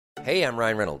Hey, I'm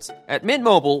Ryan Reynolds. At Mint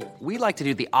Mobile, we like to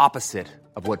do the opposite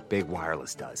of what Big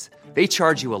Wireless does. They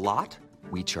charge you a lot,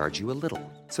 we charge you a little.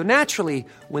 So naturally,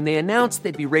 when they announced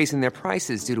they'd be raising their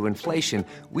prices due to inflation,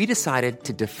 we decided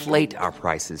to deflate our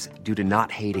prices due to not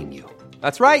hating you.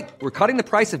 That's right. We're cutting the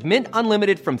price of Mint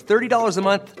Unlimited from $30 a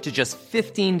month to just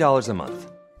 $15 a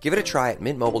month. Give it a try at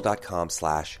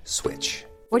mintmobile.com/switch.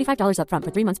 $45 up front for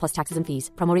 3 months plus taxes and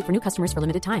fees. Promo rate for new customers for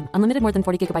limited time. Unlimited more than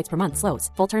 40 gigabytes per month. Slows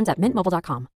full terms at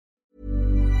mintmobile.com.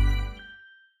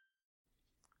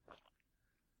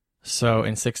 So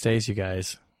in 6 days, you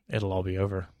guys, it'll all be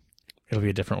over. It'll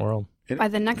be a different world. By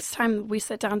the next time we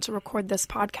sit down to record this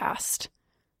podcast,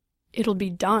 it'll be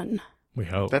done. We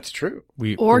hope. That's true.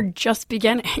 Or just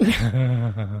beginning.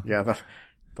 Yeah,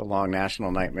 the long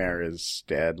national nightmare is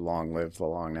dead. Long live the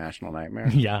long national nightmare.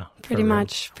 Yeah. Pretty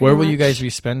much. Where will you guys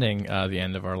be spending the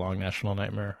end of our long national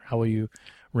nightmare? How will you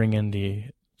ring in the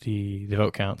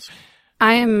vote counts?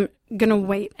 I am going to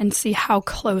wait and see how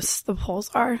close the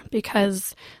polls are,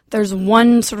 because there's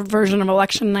one sort of version of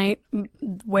election night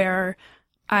where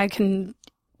I can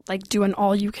do an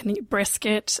all-you-can-eat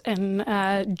brisket and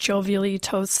jovially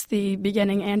toast the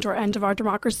beginning and or end of our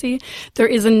democracy. There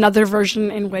is another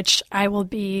version in which I will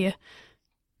be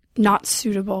not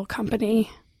suitable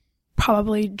company,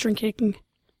 probably drinking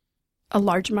a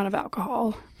large amount of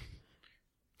alcohol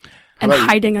and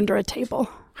hiding under a table.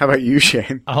 How about you,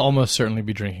 Shane? I'll almost certainly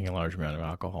be drinking a large amount of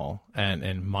alcohol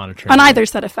and monitoring. On either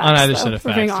set of facts. On either set of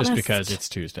facts, just because it's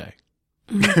Tuesday.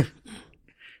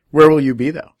 Where will you be,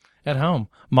 though? At home,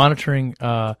 monitoring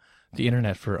the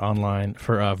internet for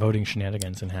voting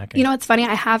shenanigans and hacking. You know, it's funny.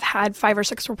 I have had 5 or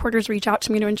 6 reporters reach out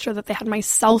to me to ensure that they had my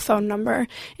cell phone number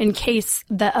in case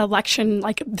the election,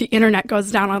 the internet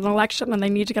goes down on an election and they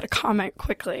need to get a comment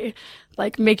quickly,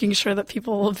 making sure that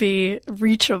people will be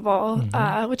reachable,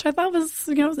 which I thought was,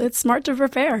 it's smart to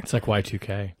prepare. It's like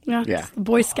Y2K. Yeah. It's the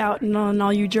Boy Scout and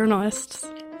all you journalists.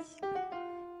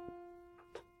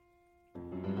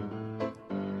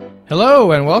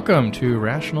 Hello and welcome to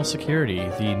Rational Security,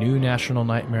 the new National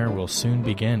Nightmare Will Soon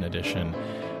Begin edition.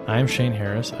 I'm Shane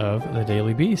Harris of The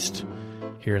Daily Beast,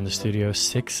 here in the studio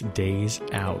 6 days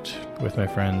out with my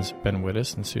friends Ben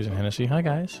Wittes and Susan Hennessy. Hi,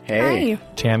 guys. Hey. Hi.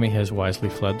 Tammy has wisely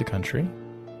fled the country.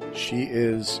 She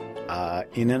is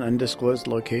in an undisclosed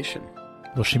location.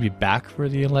 Will she be back for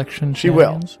the election? She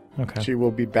will. Okay. She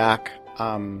will be back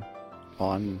on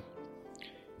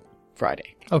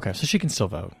Friday. Okay, so she can still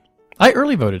vote. I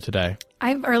early voted today.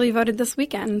 I've early voted this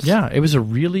weekend. Yeah, it was a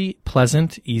really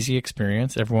pleasant, easy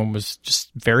experience. Everyone was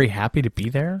just very happy to be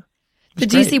there. The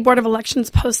DC Board of Elections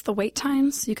posts the wait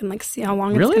times, so you can see how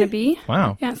long it's going to be.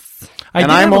 Wow. Yes.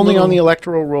 I'm only on the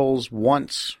electoral rolls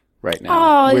once right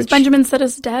now. Oh, is Benjamin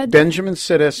Sidis dead? Benjamin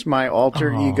Sidis, my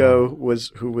alter ego,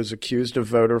 who was accused of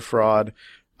voter fraud,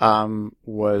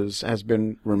 has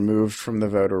been removed from the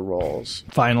voter rolls.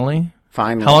 Finally?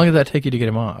 Finally. How long did that take you to get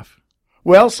him off?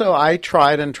 Well, so I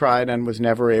tried and was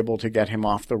never able to get him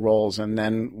off the rolls. And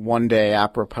then one day,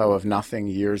 apropos of nothing,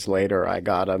 years later, I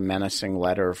got a menacing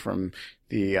letter from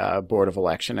the Board of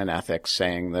Election and Ethics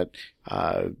saying that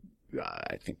I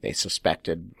think they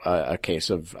suspected a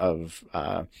case of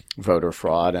voter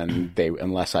fraud, and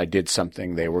unless I did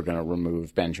something, they were going to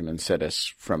remove Benjamin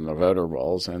Sidis from the voter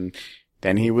rolls. And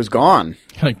then he was gone.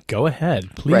 Go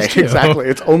ahead, please. Right, do. Exactly.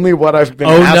 It's only what I've been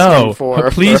asking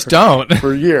for. Please don't.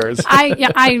 For years.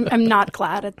 I am not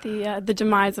glad at the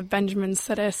demise of Benjamin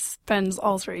Sidis, Ben's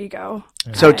alter ego.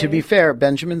 So to be fair,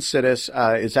 Benjamin Sidis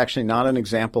is actually not an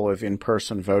example of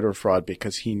in-person voter fraud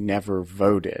because he never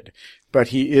voted, but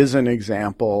he is an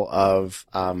example of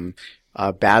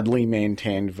badly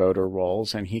maintained voter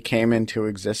rolls, and he came into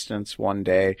existence one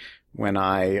day when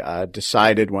I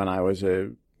decided when I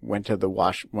went to the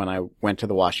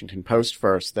Washington Post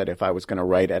first that if I was going to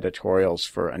write editorials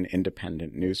for an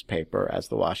independent newspaper, as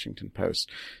the Washington Post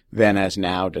then as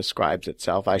now describes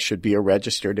itself, I should be a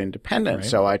registered independent. Right.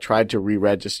 So I tried to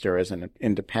re-register as an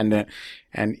independent,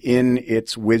 and in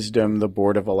its wisdom, the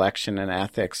Board of Election and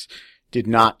Ethics did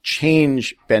not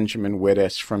change Benjamin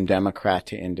Wittes from Democrat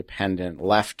to independent,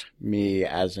 left me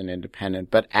as an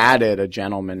independent, but added a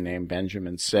gentleman named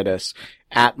Benjamin Sidis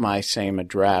at my same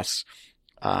address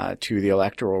to the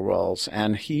electoral rolls,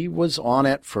 and he was on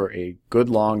it for a good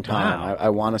long time. Wow. I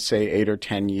want to say 8 or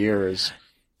 10 years.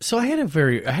 So I had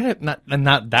a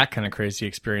not that kind of crazy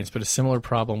experience, but a similar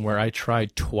problem where I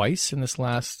tried twice in this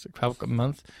last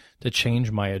month to change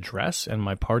my address and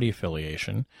my party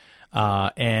affiliation,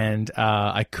 and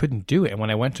I couldn't do it. And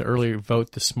when I went to early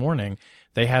vote this morning,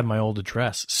 they had my old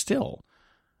address still.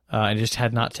 I just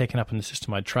had not taken up in the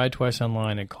system. I tried twice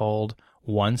online and called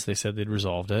once. They said they'd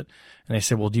resolved it. And they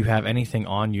said, well, do you have anything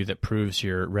on you that proves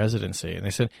your residency? And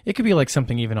they said, it could be like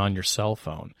something even on your cell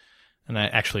phone. And I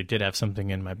actually did have something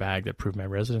in my bag that proved my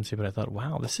residency, but I thought,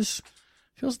 wow,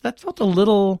 that felt a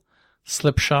little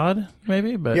slipshod,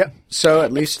 maybe, but yeah. So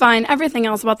at least fine. Everything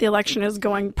else about the election is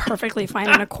going perfectly fine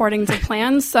and according to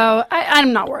plan. So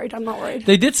I'm not worried. I'm not worried.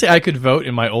 They did say I could vote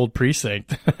in my old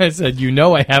precinct. I said,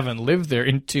 I haven't lived there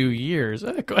in 2 years.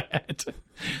 Go ahead.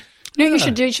 You know what you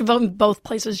should do? You should vote in both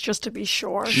places just to be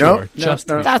sure. No, That's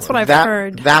what I've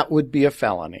heard. That would be a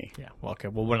felony. Yeah. Well, okay.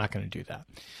 Well, we're not going to do that.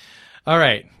 All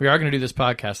right. We are going to do this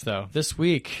podcast, though. This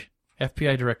week,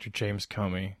 FBI Director James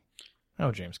Comey.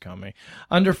 Oh, James Comey.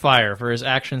 Under fire for his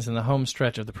actions in the home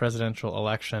stretch of the presidential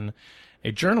election.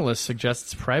 A journalist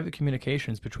suggests private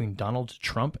communications between Donald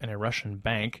Trump and a Russian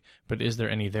bank, but is there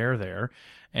any there?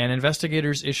 And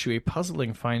investigators issue a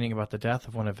puzzling finding about the death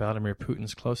of one of Vladimir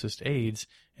Putin's closest aides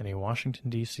in a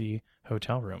Washington, D.C.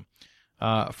 hotel room.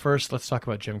 First, let's talk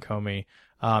about Jim Comey.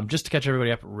 Just to catch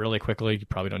everybody up really quickly, you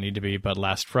probably don't need to be, but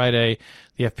last Friday,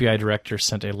 the FBI director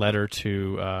sent a letter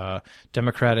to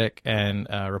Democratic and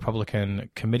Republican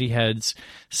committee heads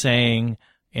saying,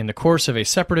 in the course of a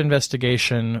separate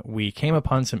investigation, we came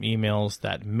upon some emails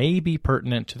that may be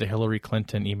pertinent to the Hillary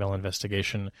Clinton email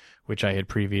investigation, which I had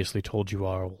previously told you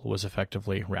all was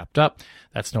effectively wrapped up.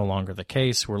 That's no longer the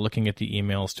case. We're looking at the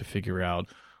emails to figure out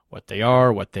what they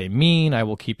are, what they mean. I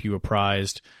will keep you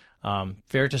apprised.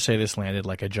 Fair to say this landed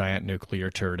like a giant nuclear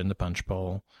turd in the punch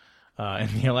bowl in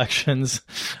the elections.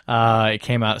 It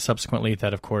came out subsequently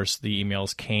that, of course, the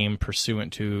emails came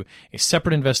pursuant to a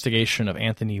separate investigation of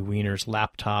Anthony Weiner's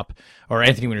laptop, or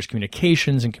Anthony Weiner's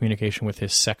communications and communication with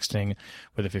his sexting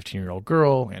with a 15-year-old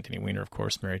girl. Anthony Weiner, of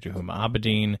course, married to Huma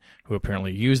Abedin, who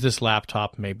apparently used this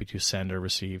laptop maybe to send or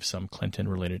receive some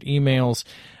Clinton-related emails.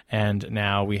 And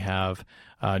now we have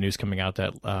news coming out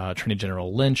that Attorney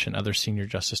General Lynch and other senior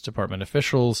Justice Department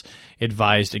officials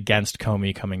advised against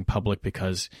Comey coming public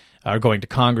going to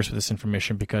Congress with this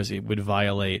information because it would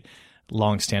violate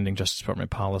longstanding Justice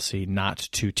Department policy not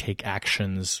to take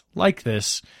actions like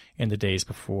this in the days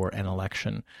before an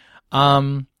election.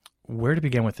 Where to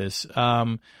begin with this?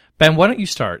 Ben, why don't you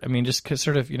start? I mean, just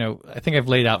sort of, I think I've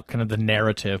laid out kind of the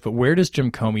narrative, but where does Jim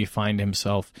Comey find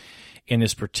himself in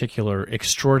this particular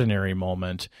extraordinary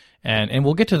moment? And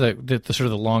we'll get to the sort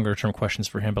of the longer term questions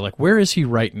for him, but like, where is he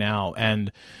right now?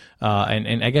 And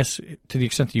I guess to the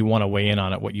extent that you want to weigh in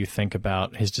on it, what you think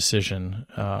about his decision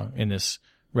in this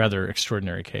rather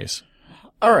extraordinary case.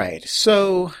 All right.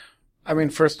 So, I mean,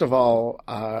 first of all,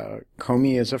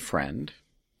 Comey is a friend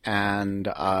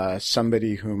and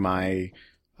somebody whom I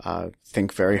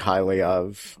think very highly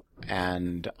of,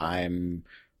 and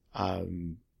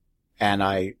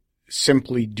I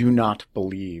simply do not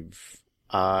believe,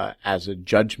 as a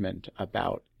judgment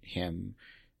about him,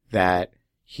 that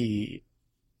he,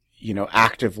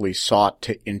 actively sought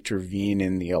to intervene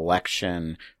in the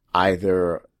election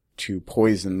either to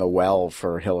poison the well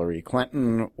for Hillary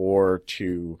Clinton or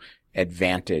to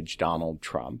advantage Donald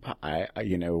Trump.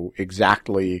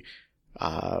 Exactly,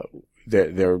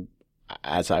 there,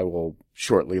 as I will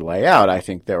shortly lay out, I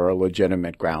think there are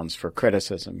legitimate grounds for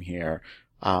criticism here.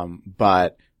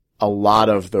 But a lot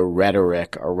of the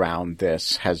rhetoric around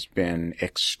this has been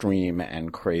extreme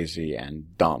and crazy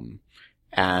and dumb.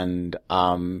 And,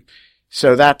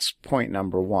 so that's point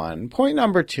number one. Point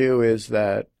number two is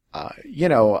that,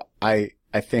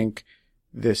 I think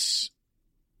this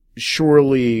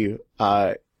surely,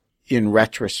 in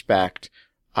retrospect,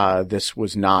 this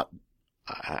was not,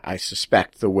 I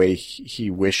suspect, the way he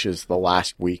wishes the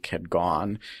last week had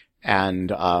gone.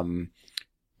 And I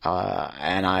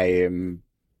am,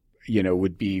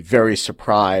 would be very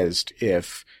surprised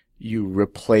if you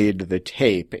replayed the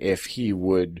tape, if he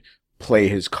would play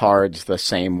his cards the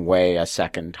same way a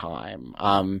second time.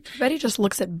 I bet he just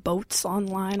looks at boats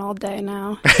online all day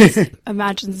now.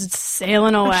 Imagines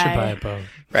sailing away. I should buy a boat.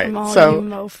 Right. From all you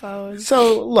mofos.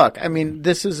 So look, I mean,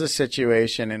 this is a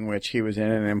situation in which he was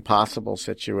in an impossible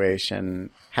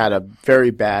situation, had a very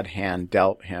bad hand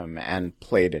dealt him, and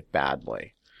played it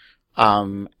badly.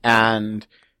 And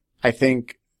I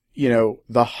think,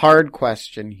 the hard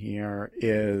question here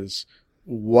is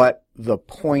what the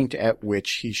point at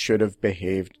which he should have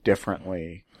behaved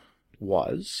differently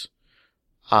was.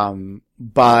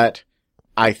 But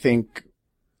I think,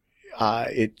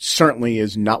 it certainly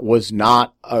was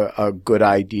not a good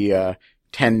idea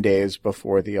 10 days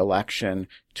before the election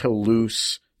to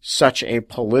loose such a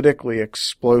politically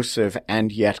explosive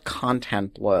and yet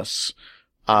contentless,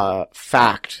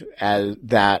 fact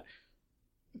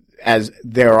as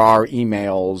there are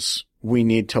emails, we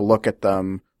need to look at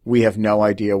them, We have no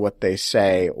idea what they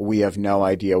say. We have no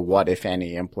idea what, if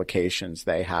any, implications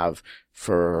they have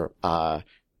for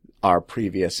our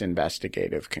previous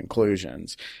investigative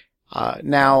conclusions.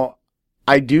 Now,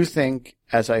 I do think,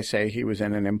 as I say, he was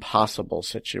in an impossible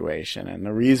situation. And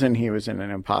the reason he was in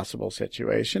an impossible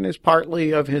situation is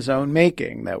partly of his own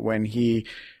making, that when he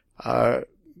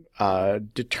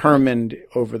determined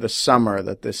over the summer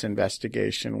that this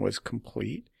investigation was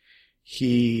complete,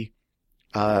 he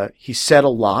said a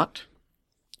lot.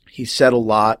 He said a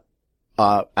lot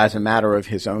as a matter of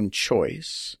his own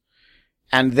choice.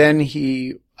 And then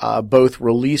he both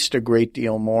released a great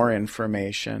deal more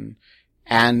information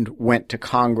and went to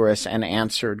Congress and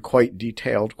answered quite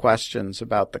detailed questions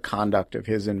about the conduct of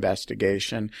his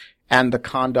investigation and the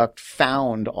conduct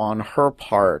found on her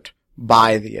part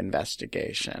by the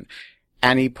investigation.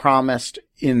 And he promised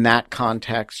in that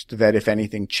context that if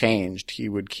anything changed, he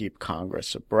would keep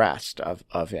Congress abreast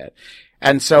of it.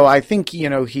 And so I think, he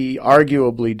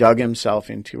arguably dug himself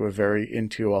into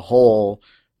a hole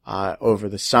over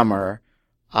the summer.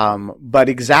 But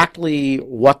exactly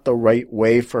what the right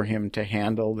way for him to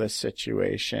handle this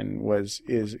situation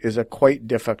is a quite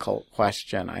difficult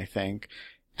question, I think.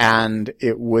 And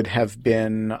it would have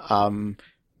been,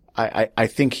 I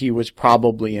think he was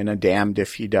probably in a damned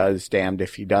if he does, damned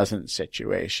if he doesn't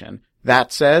situation.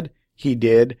 That said, he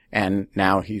did, and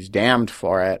now he's damned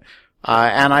for it.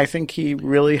 And I think he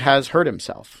really has hurt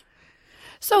himself.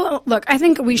 So, look, I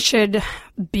think we should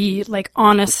be,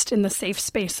 honest in the safe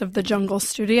space of the Jungle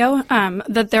Studio,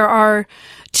 that there are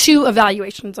two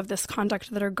evaluations of this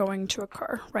conduct that are going to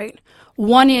occur, right?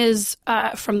 One is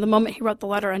from the moment he wrote the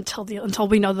letter until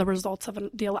we know the results of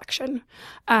the election.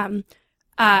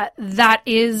 That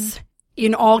is,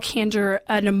 in all candor,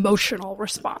 an emotional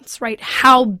response, right?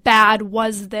 How bad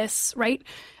was this, right?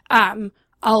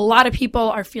 A lot of people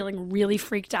are feeling really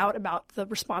freaked out about the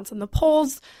response in the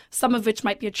polls, some of which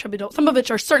might be attributable, some of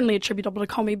which are certainly attributable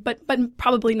to Comey, but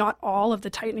probably not all of the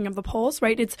tightening of the polls,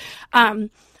 right? It's,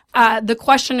 the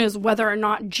question is whether or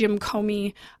not Jim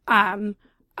Comey,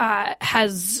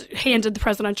 has handed the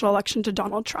presidential election to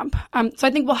Donald Trump. So I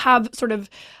think we'll have sort of,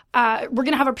 we're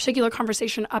going to have a particular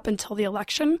conversation up until the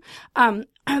election.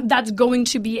 That's going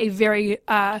to be it's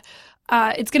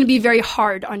going to be very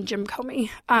hard on Jim Comey.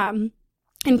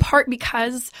 In part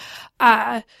because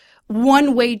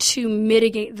one way to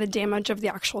mitigate the damage of the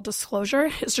actual disclosure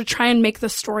is to try and make the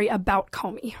story about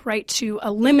Comey, right? To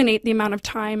eliminate the amount of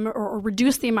time or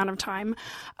reduce the amount of time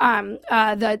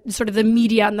that sort of the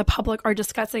media and the public are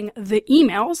discussing the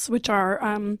emails, which are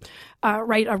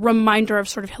right, a reminder of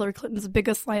sort of Hillary Clinton's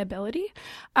biggest liability,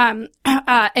 and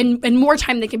more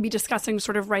time they can be discussing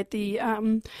sort of right the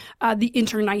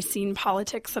internecine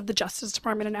politics of the Justice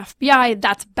Department and FBI.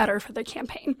 That's better for the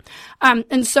campaign,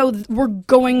 and so we're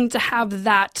going to have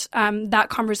that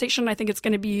conversation. I think it's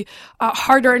going to be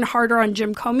harder and harder on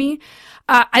Jim Comey.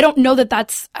 I don't know that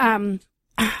that's.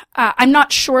 I'm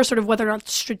not sure sort of whether or not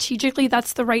strategically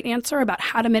that's the right answer about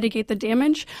how to mitigate the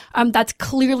damage. That's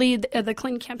clearly the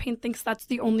Clinton campaign thinks that's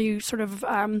the only sort of,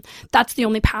 that's the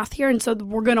only path here. And so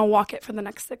we're going to walk it for the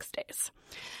next 6 days.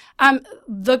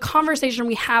 The conversation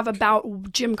we have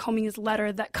about Jim Comey's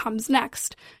letter that comes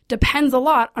next depends a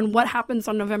lot on what happens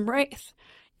on November 8th.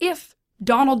 If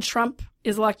Donald Trump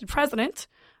is elected president,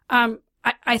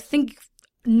 I think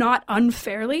not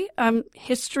unfairly,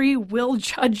 history will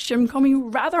judge Jim Comey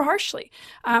rather harshly.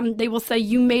 They will say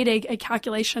you made a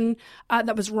calculation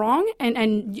that was wrong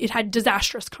and it had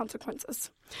disastrous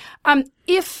consequences.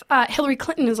 If Hillary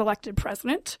Clinton is elected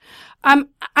president,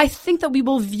 I think that we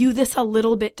will view this a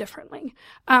little bit differently.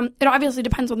 It obviously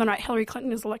depends whether or not Hillary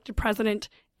Clinton is elected president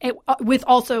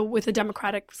with a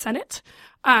Democratic Senate,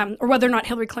 or whether or not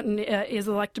Hillary Clinton is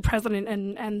elected president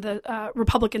and the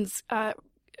Republicans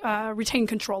retain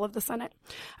control of the Senate.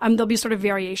 There'll be sort of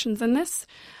variations in this.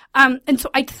 And so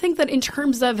I think that in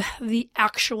terms of the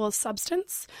actual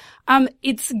substance,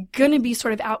 it's going to be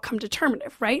sort of outcome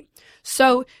determinative, right?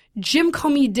 So Jim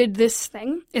Comey did this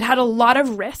thing. It had a lot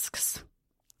of risks.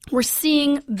 We're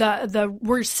seeing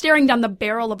we're staring down the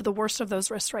barrel of the worst of those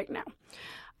risks right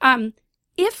now.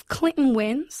 If Clinton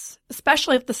wins,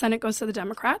 especially if the Senate goes to the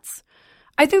Democrats,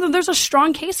 I think that there's a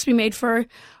strong case to be made for,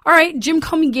 all right, Jim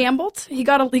Comey gambled. He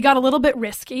got a little bit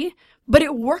risky, but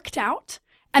it worked out.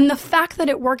 And the fact that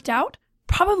it worked out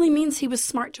probably means he was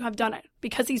smart to have done it,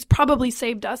 because he's probably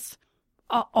saved us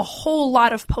a whole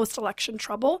lot of post-election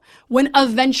trouble when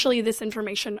eventually this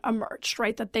information emerged,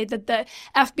 right? That the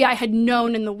FBI had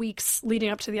known in the weeks leading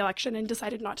up to the election and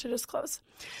decided not to disclose.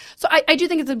 So I do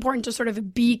think it's important to sort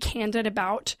of be candid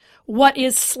about what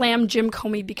is slam Jim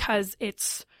Comey, because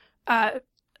it's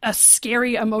a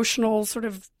scary emotional sort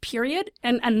of period.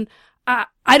 And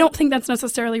I don't think that's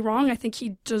necessarily wrong. I think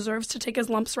he deserves to take his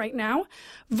lumps right now,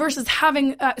 versus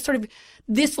having sort of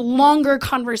this longer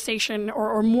conversation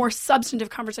or more substantive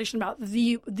conversation about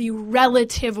the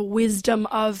relative wisdom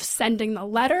of sending the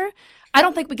letter. I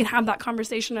don't think we can have that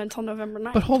conversation until November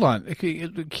 9th. But hold on.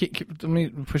 Let me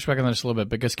push back on that just a little bit,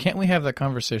 because can't we have that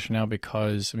conversation now?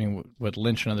 Because, I mean, what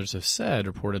Lynch and others have said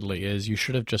reportedly is you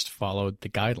should have just followed the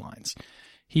guidelines.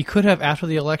 He could have, after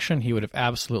the election, he would have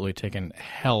absolutely taken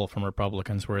hell from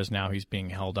Republicans, whereas now he's being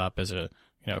held up as a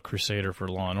crusader for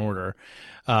law and order.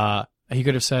 He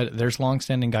could have said, there's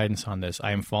longstanding guidance on this.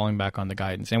 I am falling back on the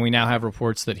guidance. And we now have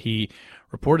reports that he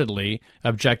reportedly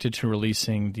objected to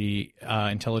releasing the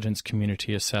intelligence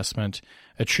community assessment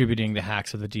attributing the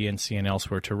hacks of the DNC and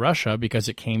elsewhere to Russia because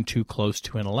it came too close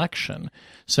to an election.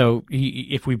 So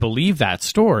if we believe that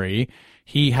story,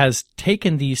 he has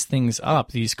taken these things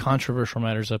up, these controversial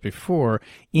matters up before,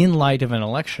 in light of an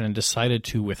election and decided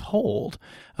to withhold.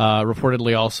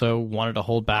 Reportedly also wanted to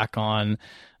hold back on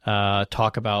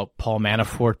talk about Paul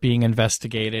Manafort being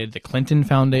investigated, the Clinton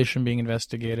Foundation being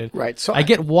investigated. Right. So I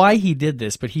get why he did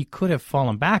this, but he could have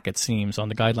fallen back, it seems, on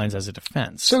the guidelines as a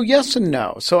defense. So yes and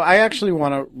no. So I actually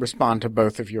want to respond to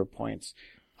both of your points.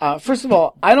 First of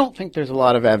all, I don't think there's a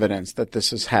lot of evidence that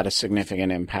this has had a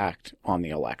significant impact on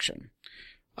the election.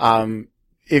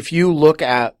 If you look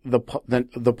at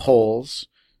the polls,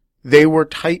 they were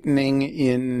tightening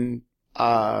in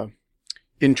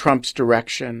Trump's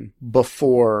direction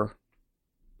before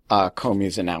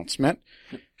Comey's announcement.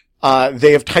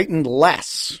 They have tightened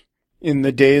less in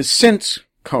the days since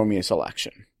Comey's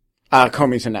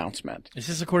announcement. Is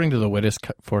this according to the Wittes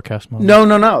forecast model?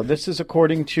 No. This is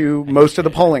according to most of the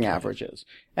polling averages.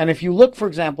 And if you look, for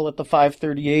example, at the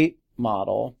 538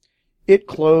 model, it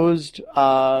closed,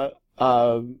 Comey's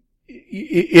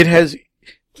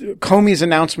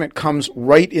announcement comes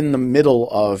right in the middle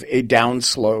of a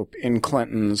downslope in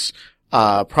Clinton's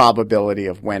probability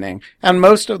of winning. And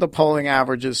most of the polling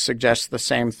averages suggest the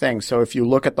same thing. So if you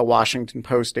look at the Washington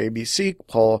Post ABC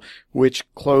poll, which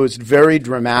closed very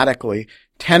dramatically,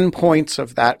 10 points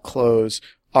of that close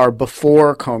are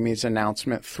before Comey's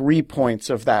announcement, 3 points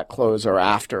of that close are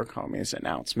after Comey's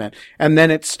announcement, and then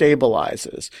it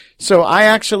stabilizes. So I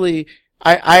actually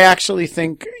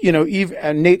think,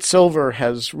 even Nate Silver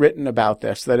has written about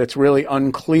this, that it's really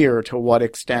unclear to what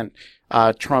extent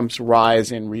Trump's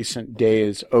rise in recent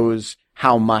days owes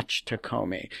how much to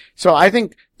Comey. So I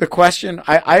think the question,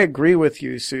 I agree with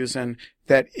you, Susan,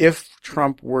 that if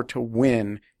Trump were to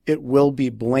win, it will be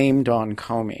blamed on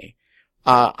Comey.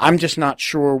 I'm just not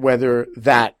sure whether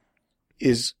that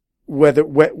is whether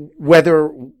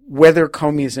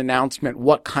Comey's announcement,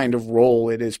 what kind of role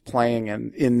it is playing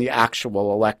in the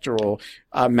actual electoral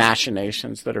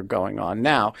machinations that are going on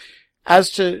now. As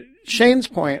to Shane's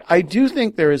point, I do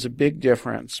think there is a big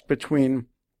difference between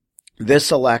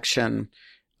this election,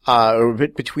 or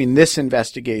between this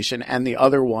investigation and the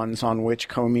other ones on which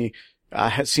Comey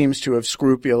seems to have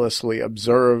scrupulously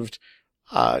observed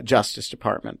Justice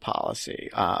Department policy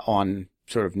on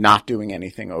sort of not doing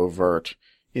anything overt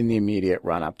in the immediate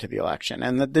run-up to the election.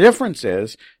 And the difference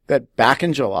is that back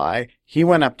in July, he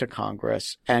went up to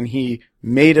Congress and he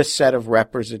made a set of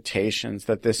representations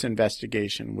that this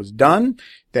investigation was done,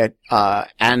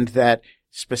 and that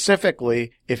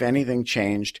specifically, if anything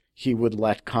changed, he would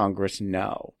let Congress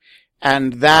know.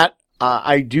 And that,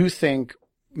 I do think,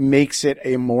 makes it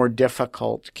a more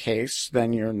difficult case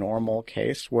than your normal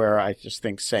case, where I just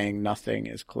think saying nothing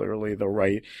is clearly the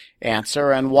right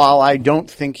answer. And while I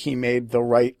don't think he made the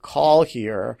right call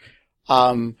here,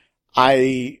 I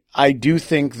do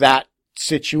think that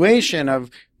situation of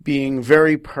being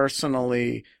very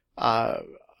personally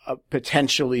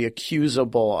potentially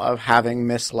accusable of having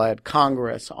misled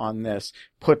Congress on this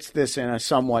puts this in a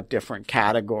somewhat different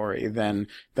category than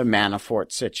the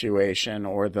Manafort situation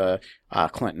or the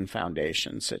Clinton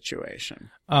Foundation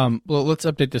situation. Well, let's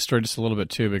update this story just a little bit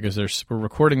too, because we're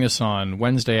recording this on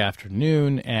Wednesday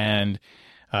afternoon, and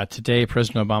today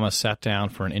President Obama sat down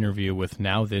for an interview with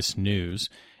Now This News.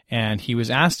 And he was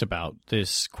asked about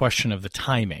this question of the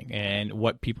timing and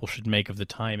what people should make of the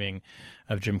timing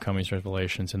of Jim Comey's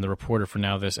revelations. And the reporter for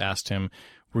Now This asked him,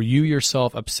 were you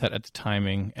yourself upset at the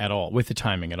timing at all, with the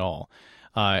timing at all?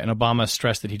 And Obama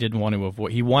stressed that he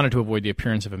wanted to avoid the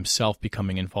appearance of himself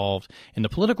becoming involved in the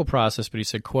political process, but he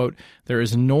said, quote, there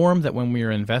is a norm that when we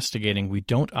are investigating, we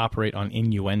don't operate on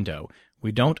innuendo.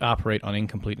 We don't operate on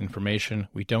incomplete information.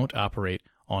 We don't operate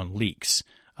on leaks.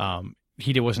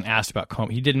 wasn't asked about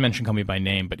Comey. He didn't mention Comey by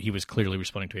name, but he was clearly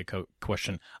responding to a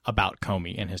question about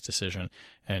Comey and his decision.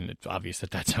 And it's obvious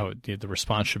that that's how the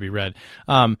response should be read.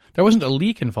 There wasn't a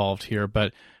leak involved here,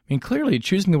 but I mean, clearly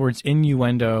choosing the words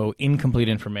innuendo, incomplete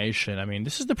information. I mean,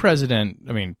 this is the president,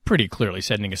 pretty clearly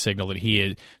sending a signal that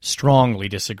he strongly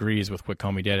disagrees with what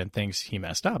Comey did and thinks he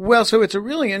messed up. Well, so it's a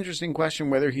really interesting question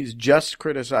whether he's just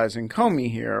criticizing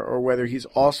Comey here or whether he's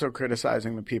also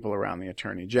criticizing the people around the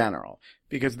Attorney General.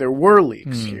 Because there were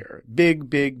leaks here.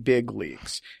 Big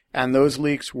leaks. And those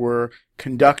leaks were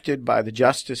conducted by the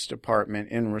Justice Department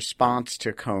in response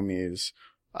to Comey's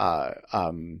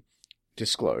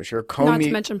disclosure. Not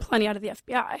to mention plenty out of the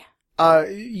FBI.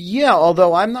 Yeah,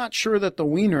 although I'm not sure that the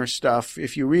Weiner stuff,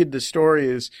 if you read the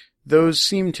stories, those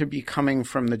seem to be coming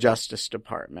from the Justice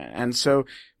Department. And so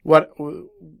what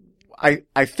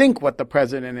I think what the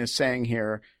president is saying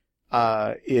here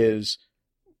is,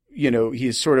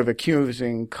 he's sort of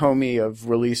accusing Comey of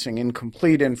releasing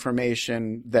incomplete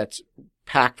information that's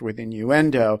packed with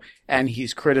innuendo, and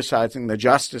he's criticizing the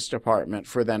Justice Department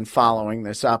for then following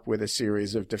this up with a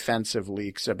series of defensive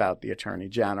leaks about the Attorney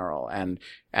General and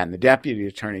the Deputy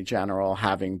Attorney General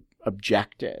having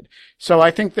objected. So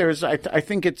I think I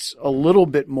think it's a little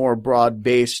bit more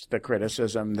broad-based, the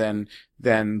criticism, than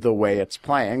the way it's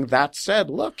playing. That said,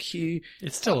 look,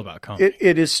 it's still about Comey.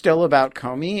 It is still about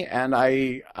Comey, and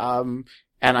I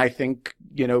think,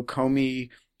 Comey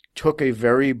took a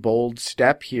very bold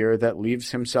step here that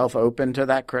leaves himself open to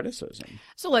that criticism.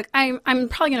 So look, I'm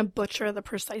probably going to butcher the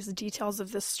precise details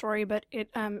of this story, but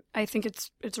I think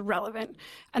it's relevant,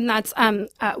 and that's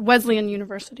Wesleyan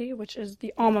University, which is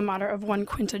the alma mater of one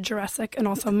Quinta Jurecic and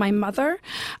also my mother.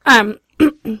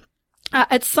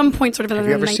 At some point, sort of in the 19... Have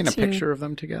you ever seen a picture of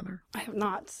them together? I have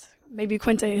not. Maybe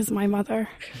Quinta is my mother.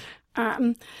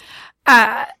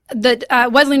 The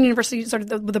Wesleyan University, sort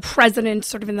of the president,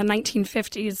 sort of in the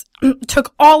 1950s,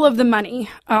 took all of the money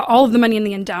in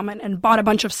the endowment and bought a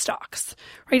bunch of stocks,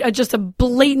 right? Just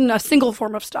a single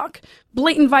form of stock,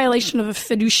 blatant violation of a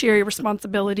fiduciary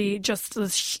responsibility, just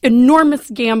this enormous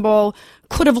gamble,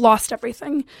 could have lost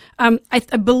everything. I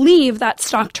believe that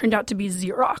stock turned out to be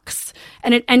Xerox,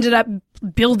 and it ended up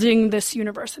building this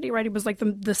university, right? It was like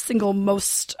the single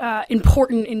most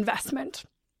important investment.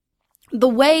 The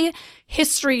way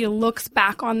history looks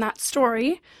back on that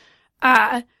story,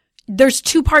 there's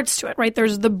two parts to it, right?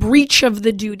 There's the breach of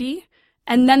the duty,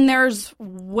 and then there's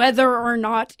whether or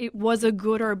not it was a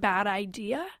good or bad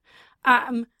idea.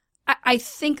 I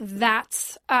think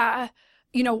that's,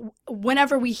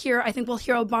 whenever we hear, I think we'll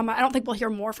hear Obama. I don't think we'll hear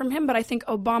more from him, but I think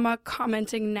Obama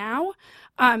commenting now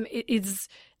is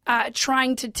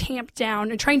trying to tamp down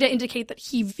and trying to indicate that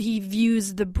he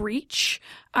views the breach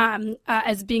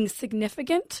as being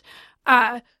significant.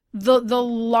 The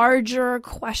larger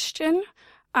question,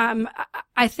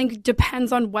 I think,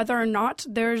 depends on whether or not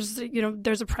there's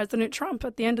a President Trump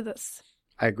at the end of this.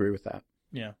 I agree with that.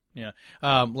 Yeah.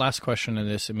 Last question on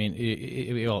this. I mean,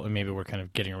 maybe we're kind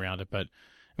of getting around it, but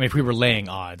if we were laying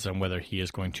odds on whether he is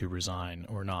going to resign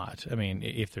or not, I mean,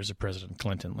 if there's a President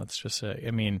Clinton, let's just say, I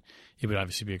mean, it would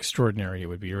obviously be extraordinary. It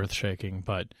would be earth-shaking.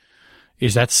 But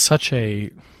is that such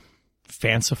a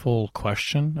fanciful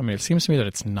question? I mean, it seems to me that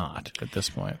it's not at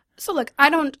this point. So look, I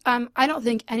don't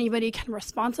think anybody can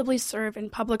responsibly serve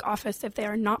in public office if they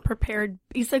are not prepared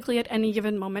basically at any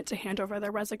given moment to hand over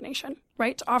their resignation,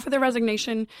 right? To offer their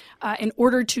resignation in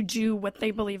order to do what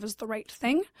they believe is the right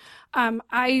thing.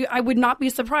 I would not be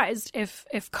surprised if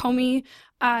Comey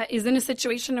is in a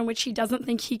situation in which he doesn't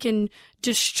think he can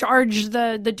discharge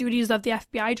the duties of the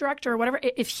FBI director or whatever,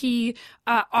 if he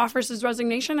offers his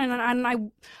resignation. And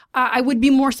I would be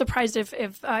more surprised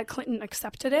if Clinton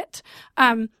accepted it.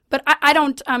 But I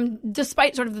don't,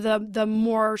 despite sort of the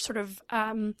more sort of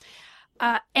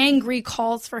angry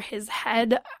calls for his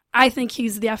head, I think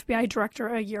he's the FBI director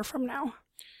a year from now.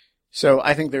 So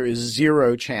I think there is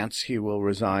zero chance he will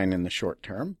resign in the short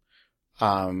term.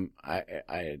 I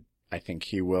think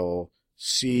he will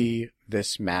see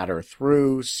this matter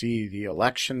through, see the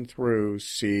election through,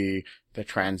 see the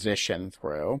transition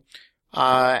through.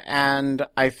 And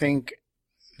I think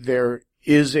there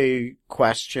is a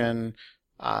question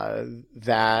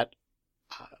that,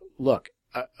 look,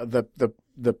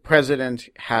 the president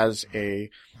has the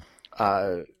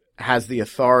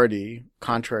authority,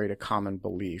 contrary to common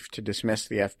belief, to dismiss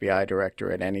the FBI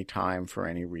director at any time for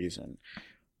any reason.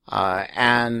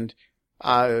 So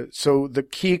the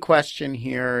key question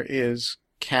here is,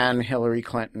 can Hillary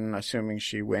Clinton, assuming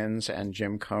she wins, and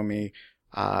Jim Comey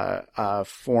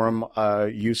form a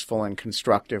useful and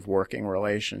constructive working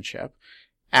relationship?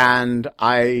 And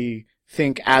I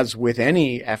think, as with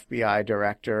any FBI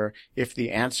director, if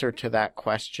the answer to that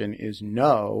question is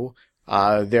no,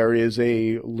 there is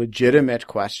a legitimate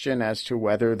question as to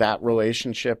whether that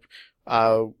relationship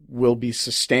will be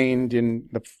sustained in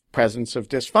the presence of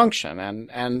dysfunction.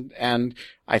 And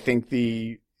I think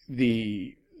the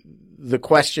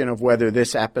question of whether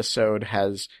this episode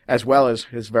has, as well as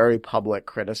his very public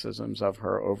criticisms of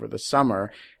her over the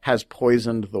summer, has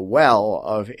poisoned the well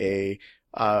of a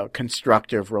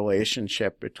constructive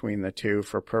relationship between the two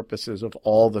for purposes of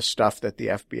all the stuff that the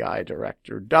FBI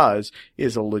director does,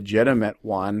 is a legitimate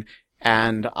one.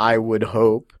 And I would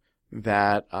hope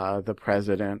that the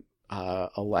president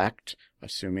elect,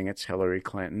 assuming it's Hillary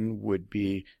Clinton, would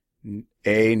be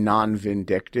A,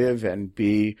 non-vindictive, and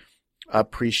B,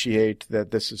 appreciate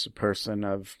that this is a person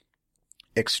of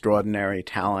extraordinary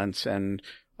talents and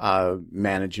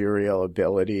managerial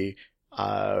ability,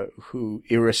 who,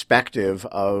 irrespective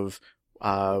of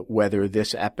whether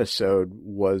this episode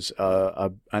was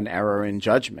an error in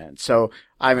judgment. So,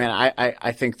 I mean,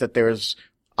 I think that there's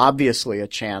obviously a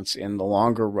chance in the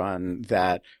longer run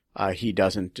that he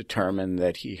doesn't determine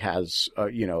that he has,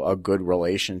 a good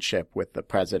relationship with the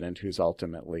president, who's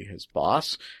ultimately his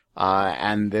boss.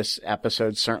 And this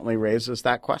episode certainly raises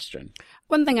that question.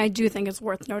 One thing I do think is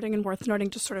worth noting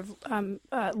to sort of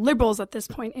liberals at this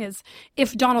point is,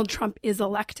 if Donald Trump is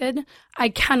elected, I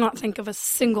cannot think of a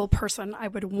single person I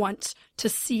would want to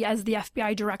see as the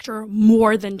FBI director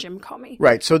more than Jim Comey.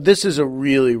 Right. So this is a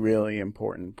really, really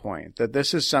important point, that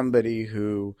this is somebody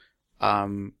who,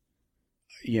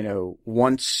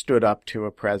 once stood up to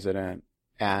a president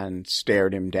and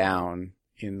stared him down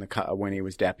when he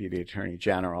was Deputy Attorney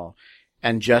General,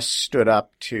 and just stood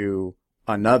up to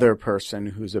another person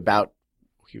who's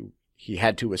he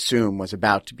had to assume was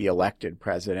about to be elected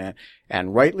president,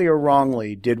 and rightly or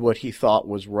wrongly did what he thought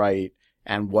was right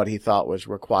and what he thought was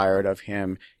required of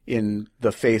him in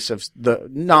the face of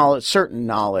the certain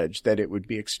knowledge that it would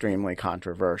be extremely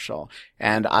controversial.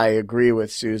 And I agree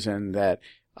with Susan that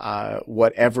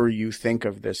whatever you think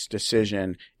of this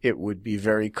decision, it would be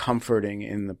very comforting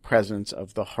in the presence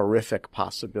of the horrific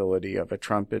possibility of a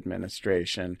Trump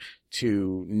administration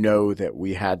to know that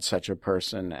we had such a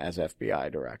person as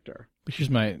FBI director.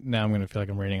 Now I'm going to feel like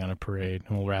I'm raining on a parade,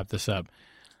 and we'll wrap this up.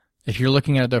 If you're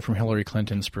looking at it, though, from Hillary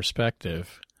Clinton's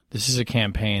perspective, this is a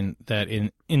campaign that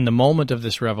in the moment of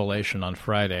this revelation on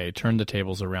Friday turned the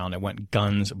tables around and went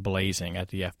guns blazing at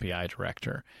the FBI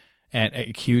director. And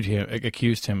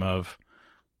accused him of,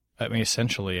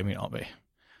 essentially, I'm not going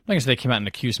to say they came out and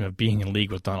accused him of being in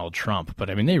league with Donald Trump, but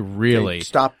they really... They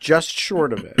stopped just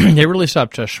short of it. They really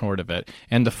stopped just short of it.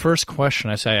 And the first question,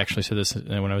 I actually said this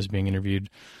when I was being interviewed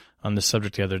on this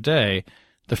subject the other day,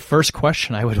 the first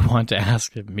question I would want to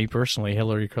ask, me personally,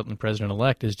 Hillary Clinton,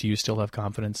 president-elect, is, do you still have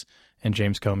confidence in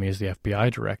James Comey as the FBI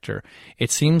director?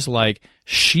 It seems like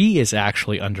she is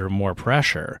actually under more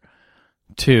pressure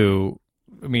to...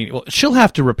 she'll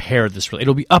have to repair this.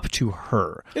 It'll be up to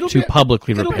her to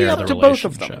publicly repair the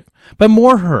relationship. But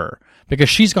more her, because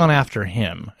she's gone after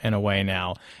him in a way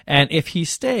now. And if he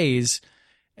stays,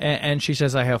 and she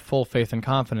says, I have full faith and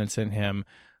confidence in him,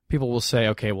 people will say,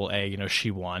 okay, well, A,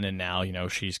 she won, and now,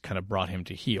 she's kind of brought him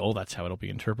to heel. That's how it'll be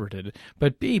interpreted.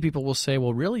 But B, people will say,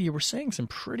 well, really, you were saying some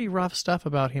pretty rough stuff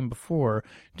about him before.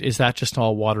 Is that just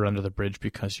all water under the bridge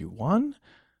because you won?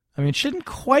 She didn't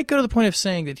quite go to the point of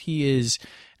saying that he is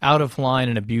out of line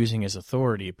and abusing his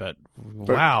authority, but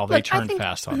wow, they turned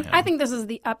fast on him. I think this is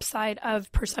the upside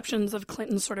of perceptions of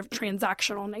Clinton's sort of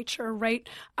transactional nature, right?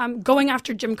 Going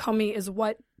after Jim Comey is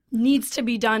what needs to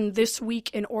be done this week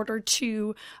in order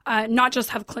to not just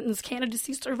have Clinton's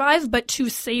candidacy survive, but to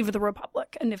save the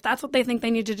Republic. And if that's what they think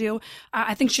they need to do,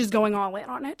 I think she's going all in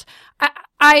on it.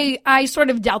 I sort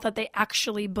of doubt that they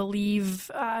actually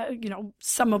believe,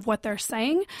 some of what they're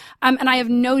saying. And I have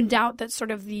no doubt that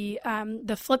sort of the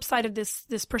flip side of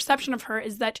this perception of her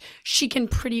is that she can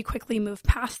pretty quickly move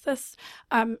past this.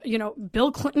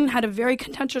 Bill Clinton had a very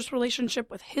contentious relationship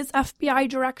with his FBI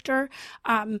director,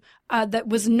 that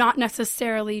was not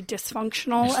necessarily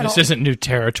dysfunctional at all. This isn't new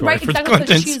territory for exactly. the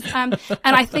Clintons.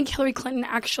 And I think Hillary Clinton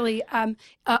actually,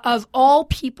 of all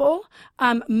people,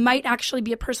 might actually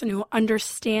be a person who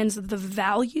understands the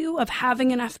value of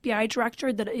having an FBI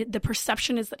director, that the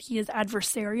perception is that he is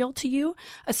adversarial to you,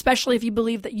 especially if you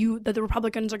believe that the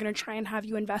Republicans are going to try and have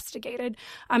you investigated.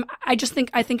 I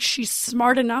think she's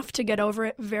smart enough to get over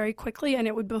it very quickly, and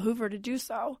it would behoove her to do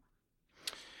so.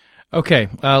 Okay,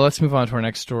 let's move on to our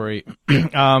next story.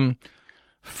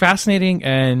 Fascinating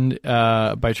and,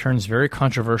 by turns, very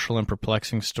controversial and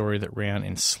perplexing story that ran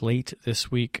in Slate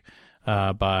this week.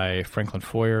 by Franklin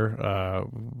Foer,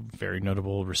 very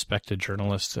notable, respected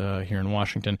journalist here in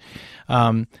Washington,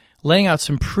 laying out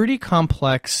some pretty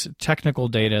complex technical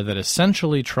data that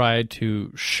essentially tried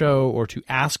to show or to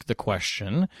ask the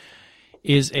question,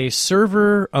 is a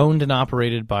server owned and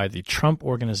operated by the Trump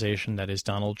Organization, that is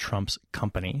Donald Trump's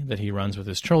company that he runs with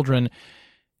his children,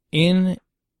 in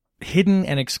hidden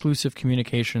and exclusive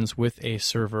communications with a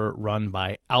server run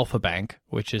by Alfa Bank,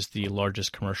 which is the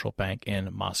largest commercial bank in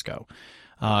Moscow.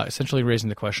 Essentially raising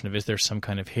the question of, is there some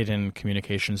kind of hidden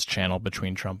communications channel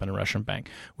between Trump and a Russian bank,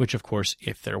 which, of course,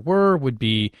 if there were, would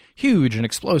be huge and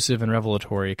explosive and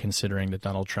revelatory, considering that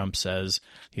Donald Trump says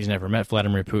he's never met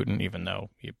Vladimir Putin, even though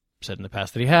he said in the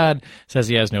past that he had, says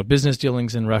he has no business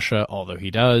dealings in Russia, although he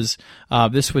does.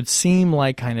 This would seem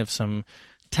like kind of some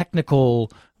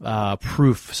technical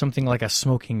proof, something like a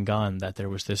smoking gun, that there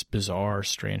was this bizarre,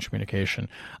 strange communication.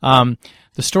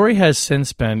 The story has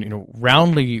since been,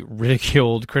 roundly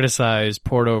ridiculed, criticized,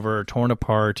 poured over, torn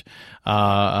apart, and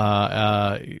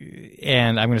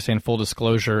I'm going to say in full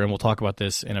disclosure, and we'll talk about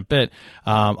this in a bit,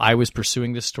 I was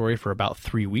pursuing this story for about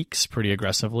 3 weeks pretty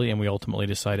aggressively, and we ultimately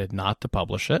decided not to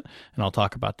publish it, and I'll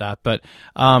talk about that. But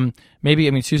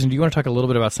Susan, do you want to talk a little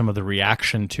bit about some of the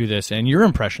reaction to this and your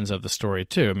impressions of the story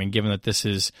too? I mean, given that this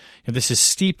is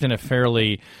steeped in a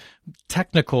fairly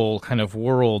technical kind of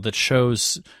world that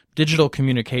shows digital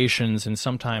communications, and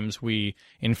sometimes we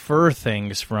infer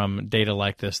things from data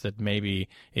like this that maybe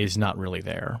is not really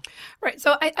there. Right.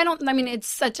 So it's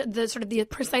such the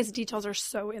precise details are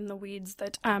so in the weeds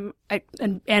that and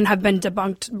have been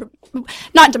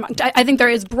not debunked. I think there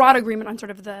is broad agreement on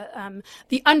sort of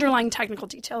the underlying technical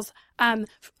details.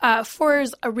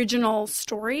 Foer's original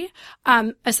story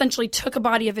essentially took a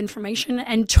body of information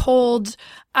and told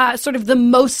sort of the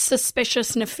most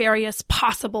suspicious, nefarious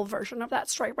possible version of that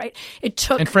story, right?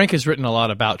 And Frank has written a lot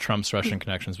about Trump's Russian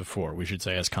connections before, we should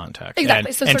say, as context.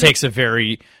 Exactly. And takes a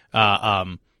very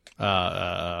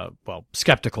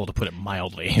skeptical, to put it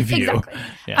mildly, view. Exactly.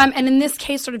 Yeah. And in this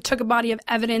case, sort of took a body of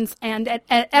evidence, and at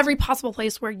every possible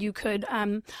place where you could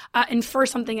infer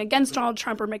something against Donald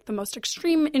Trump or make the most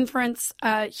extreme inference,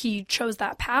 he chose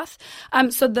that path.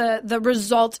 So the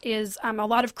result is a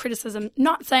lot of criticism,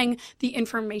 not saying the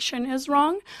information is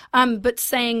wrong, but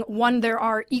saying, one, there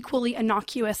are equally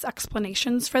innocuous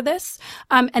explanations for this,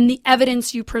 and the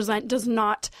evidence you present does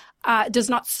not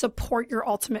support your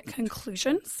ultimate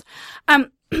conclusions.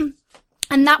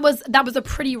 And that was a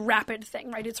pretty rapid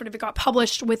thing, right? It got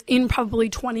published within probably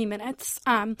 20 minutes.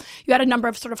 You had a number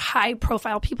of sort of high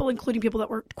profile people, including people that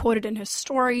were quoted in his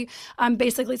story,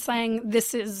 basically saying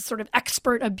this is sort of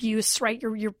expert abuse, right?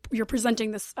 You're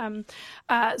presenting this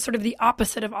sort of the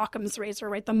opposite of Occam's razor,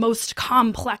 right? The most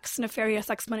complex, nefarious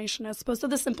explanation as opposed to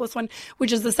the simplest one,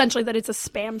 which is essentially that it's a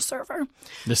spam server.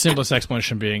 The simplest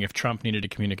explanation being, if Trump needed to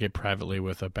communicate privately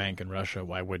with a bank in Russia,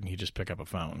 why wouldn't he just pick up a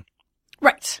phone?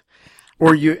 Right.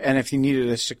 And if you needed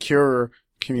a secure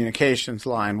communications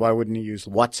line, why wouldn't you use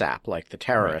WhatsApp like the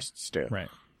terrorists do? Right.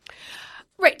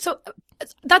 Right. So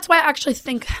that's why I actually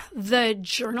think the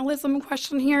journalism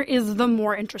question here is the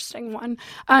more interesting one,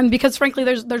 because frankly,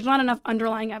 there's not enough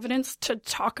underlying evidence to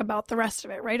talk about the rest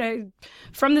of it, right?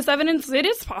 From this evidence, it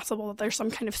is possible that there's some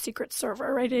kind of secret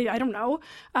server, right? I don't know.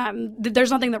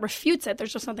 There's nothing that refutes it.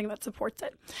 There's just nothing that supports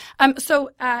it. So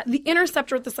The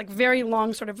Intercept wrote this very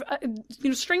long sort of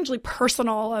strangely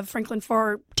personal Franklin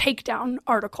Foer takedown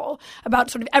article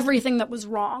about sort of everything that was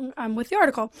wrong with the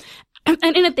article.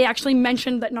 And in it, they actually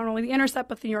mentioned that not only The Intercept,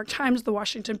 but the New York Times, the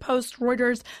Washington Post,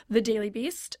 Reuters, the Daily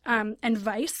Beast, and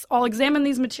Vice all examined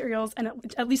these materials, and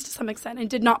at least to some extent, and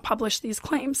did not publish these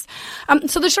claims.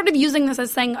 So they're sort of using this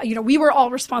as saying, we were all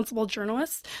responsible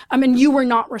journalists, and you were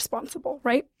not responsible,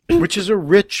 right? Which is a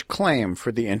rich claim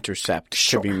for The Intercept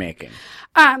to be making.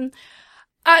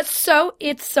 So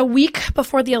it's a week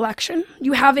before the election.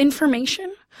 You have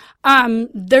information.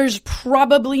 There's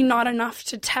probably not enough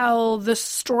to tell the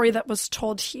story that was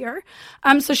told here.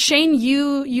 So Shane,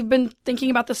 you've been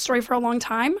thinking about this story for a long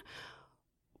time.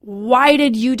 Why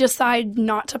did you decide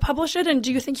not to publish it? And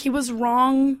do you think he was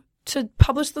wrong to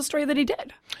publish the story that he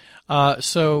did?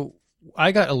 So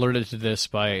I got alerted to this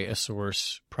by a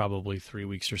source probably 3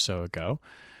 weeks or so ago,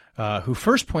 who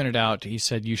first pointed out, he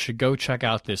said, you should go check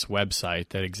out this website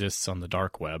that exists on the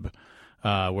dark web,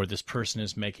 where this person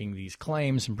is making these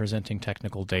claims and presenting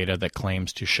technical data that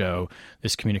claims to show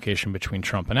this communication between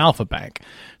Trump and Alfa Bank.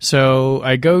 So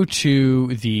I go to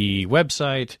the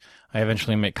website. I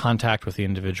eventually make contact with the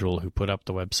individual who put up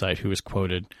the website, who is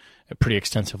quoted pretty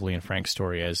extensively in Frank's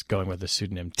story as going with the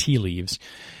pseudonym Tea Leaves.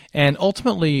 And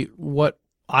ultimately, what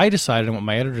I decided and what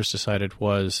my editors decided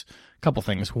was couple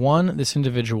things. One, this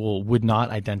individual would not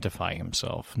identify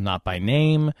himself, not by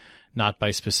name, not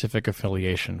by specific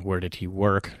affiliation. Where did he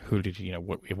work? Who did he,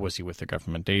 was he with the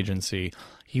government agency?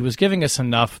 He was giving us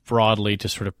enough broadly to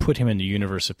sort of put him in the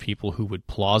universe of people who would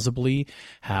plausibly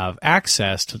have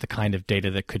access to the kind of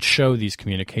data that could show these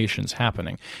communications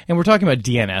happening. And we're talking about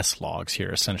DNS logs here,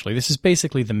 essentially. This is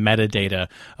basically the metadata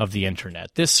of the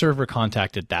internet. This server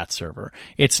contacted that server.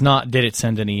 It's not, did it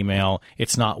send an email?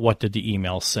 It's not, what did the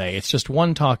email say? It's just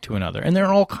one talk to another. And there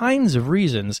are all kinds of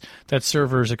reasons that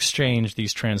servers exchange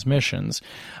these transmissions.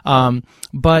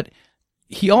 But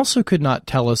he also could not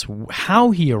tell us how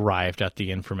he arrived at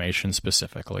the information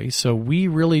specifically. So we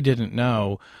really didn't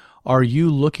know, are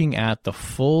you looking at the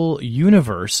full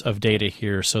universe of data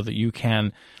here so that you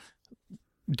can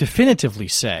definitively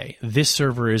say this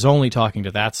server is only talking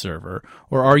to that server?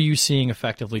 Or are you seeing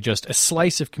effectively just a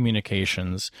slice of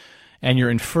communications and you're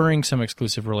inferring some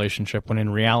exclusive relationship when in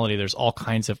reality there's all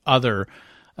kinds of other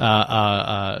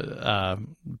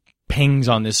pings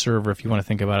on this server, if you want to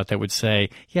think about it, that would say,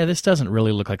 yeah, this doesn't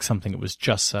really look like something that was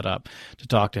just set up to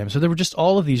talk to him. So there were just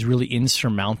all of these really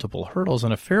insurmountable hurdles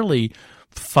on a fairly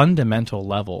fundamental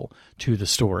level to the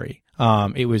story.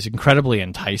 It was incredibly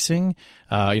enticing.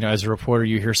 As a reporter,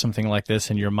 you hear something like this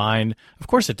and your mind, of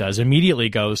course it does, immediately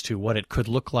goes to what it could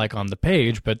look like on the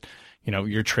page, but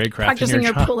your tradecraft practicing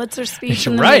your Pulitzer speech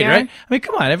in the right. mirror. I mean,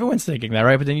 come on, everyone's thinking that,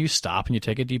 right? But then you stop and you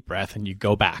take a deep breath and you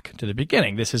go back to the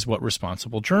beginning. This is what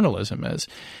responsible journalism is,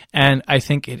 and I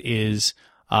think it is.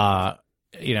 I'll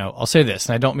say this,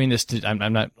 and I don't mean this to.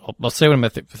 I'm not. I'll say what I'm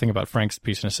going to think about Frank's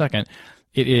piece in a second.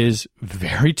 It is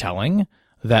very telling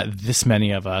that this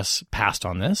many of us passed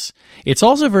on this. It's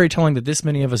also very telling that this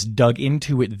many of us dug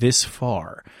into it this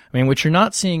far. I mean, what you're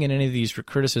not seeing in any of these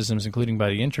criticisms, including by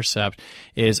The Intercept,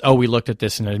 is, we looked at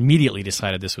this and immediately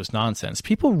decided this was nonsense.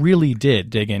 People really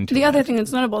did dig into it. The other thing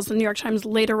that's notable is the New York Times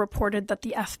later reported that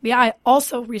the FBI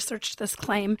also researched this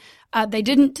claim. They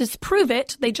didn't disprove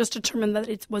it. They just determined that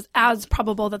it was as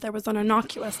probable that there was an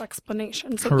innocuous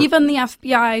explanation. So even the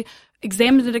FBI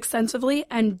examined it extensively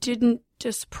and didn't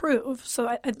disprove. So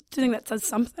I think that says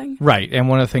something. Right. And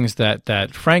one of the things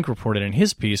that Frank reported in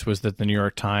his piece was that the New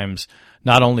York Times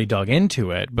not only dug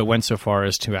into it, but went so far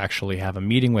as to actually have a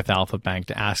meeting with Alpha Bank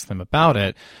to ask them about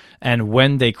it. And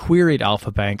when they queried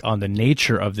Alpha Bank on the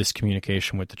nature of this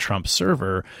communication with the Trump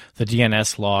server, the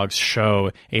DNS logs show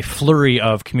a flurry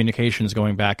of communications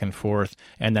going back and forth,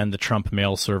 and then the Trump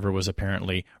mail server was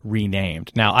apparently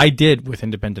renamed. Now, I did, with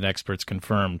independent experts,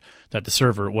 confirm that the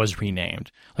server was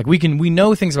renamed. Like, we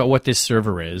know things about what this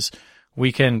server is.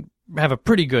 We can have a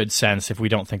pretty good sense, if we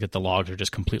don't think that the logs are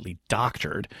just completely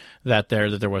doctored, that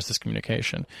there was this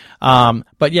communication.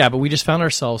 But we just found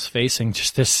ourselves facing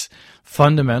just this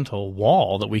fundamental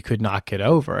wall that we could not get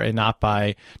over, and not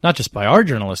just by our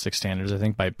journalistic standards, I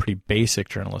think by pretty basic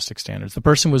journalistic standards.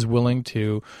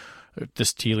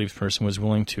 This tea leaves person was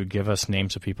willing to give us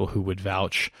names of people who would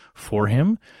vouch for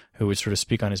him, who would sort of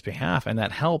speak on his behalf, and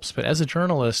that helps. But as a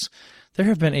journalist, there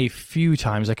have been a few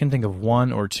times, I can think of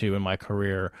one or two in my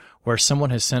career, where someone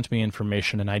has sent me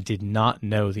information and I did not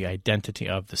know the identity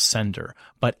of the sender.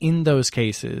 But in those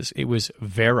cases, it was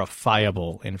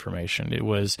verifiable information. It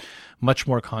was much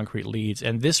more concrete leads.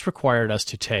 And this required us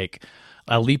to take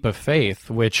a leap of faith,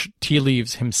 which Tea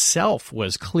Leaves himself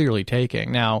was clearly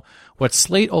taking. Now, what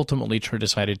Slate ultimately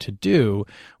decided to do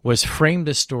was frame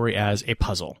this story as a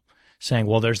puzzle, saying,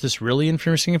 well, there's this really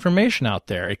interesting information out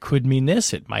there. It could mean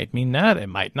this. It might mean that. It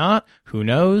might not. Who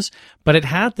knows? But it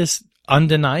had this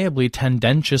undeniably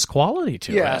tendentious quality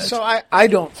to it. Yeah, so I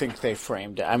don't think they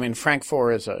framed it. I mean, Frank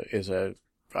Foer is a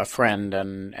friend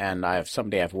and I have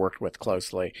somebody I've worked with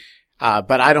closely,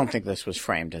 but I don't think this was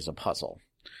framed as a puzzle.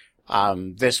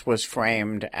 This was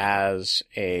framed as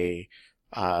a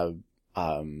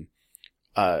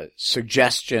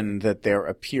suggestion that there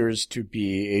appears to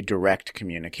be a direct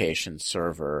communication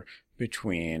server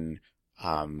between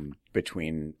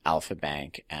Alpha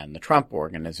Bank and the Trump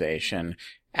Organization,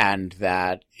 and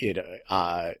that it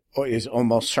is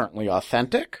almost certainly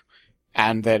authentic,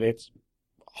 and that it's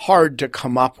hard to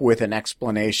come up with an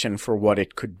explanation for what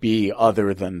it could be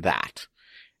other than that.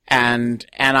 And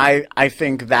I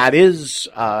think that is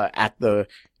at the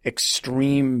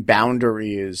extreme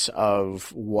boundaries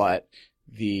of what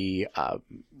the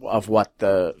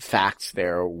facts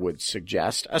there would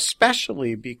suggest,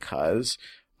 especially because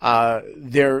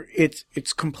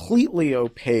it's completely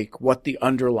opaque what the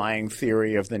underlying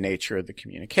theory of the nature of the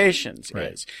communications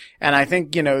is. And I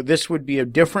think, this would be a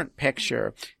different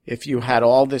picture if you had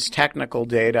all this technical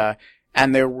data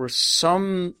and there were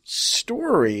some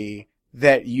story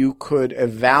that you could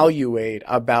evaluate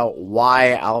about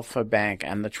why Alpha Bank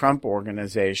and the Trump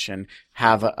Organization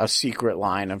have a secret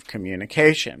line of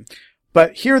communication.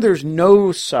 But here there's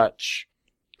no such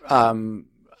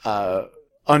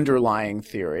underlying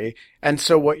theory. And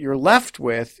so what you're left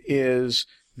with is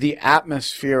the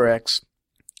atmospherics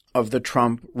of the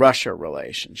Trump-Russia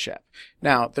relationship.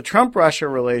 Now, the Trump-Russia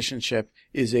relationship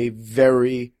is a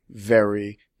very,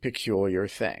 very peculiar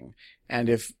thing. And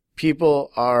if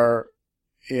people are,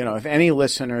 if any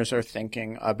listeners are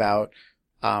thinking about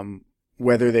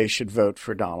whether they should vote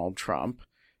for Donald Trump,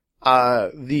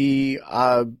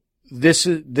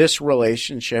 this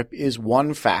relationship is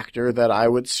one factor that I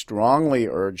would strongly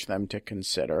urge them to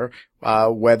consider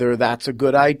whether that's a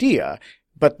good idea.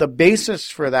 But the basis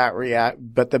for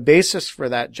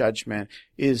that judgment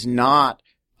is not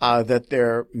that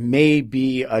there may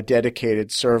be a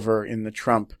dedicated server in the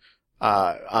Trump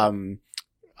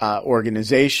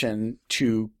organization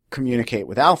to communicate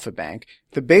with Alpha Bank.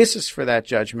 The basis for that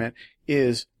judgment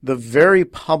is the very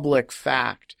public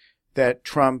fact that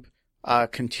Trump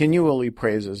continually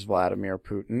praises Vladimir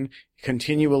Putin,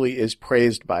 continually is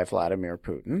praised by Vladimir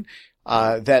Putin,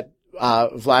 that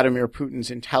Vladimir Putin's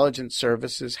intelligence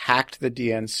services hacked the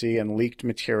DNC and leaked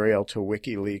material to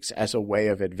WikiLeaks as a way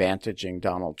of advantaging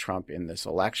Donald Trump in this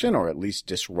election, or at least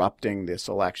disrupting this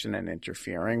election and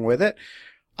interfering with it,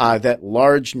 that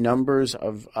large numbers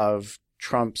of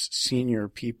Trump's senior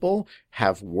people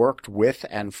have worked with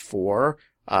and for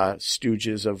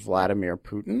stooges of Vladimir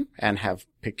Putin and have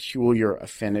peculiar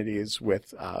affinities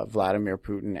with Vladimir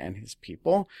Putin and his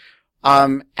people.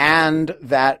 And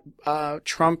that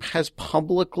Trump has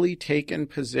publicly taken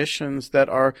positions that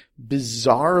are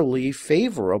bizarrely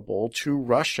favorable to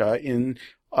Russia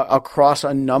across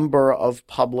a number of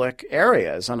public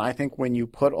areas. And I think when you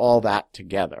put all that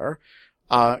together,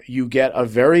 you get a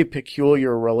very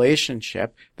peculiar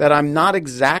relationship that I'm not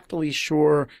exactly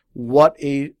sure what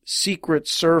a secret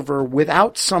server,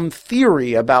 without some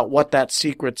theory about what that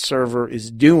secret server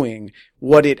is doing,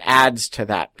 what it adds to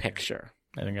that picture.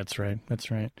 I think that's right.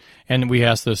 That's right. And we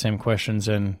asked those same questions,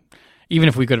 and even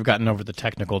if we could have gotten over the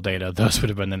technical data, those would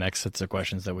have been the next sets of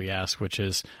questions that we asked, which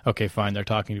is, okay, fine, they're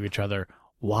talking to each other.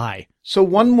 Why? So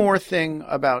one more thing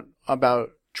about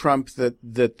Trump that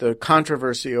the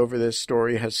controversy over this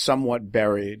story has somewhat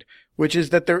buried, which is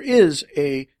that there is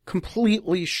a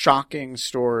completely shocking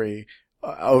story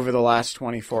over the last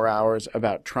 24 hours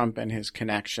about Trump and his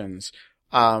connections,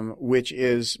 which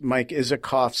is Mike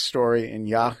Isikoff's story in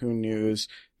Yahoo News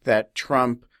that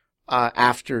Trump,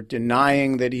 after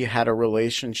denying that he had a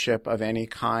relationship of any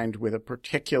kind with a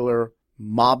particular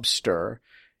mobster,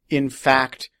 in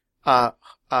fact, they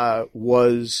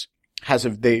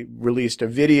released a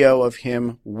video of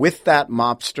him with that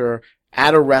mobster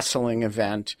at a wrestling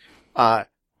event,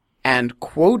 and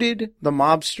quoted the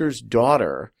mobster's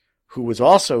daughter, who was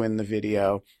also in the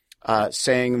video,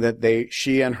 saying that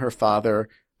she and her father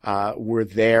were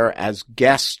there as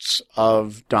guests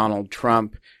of Donald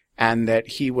Trump, and that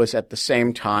he was at the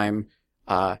same time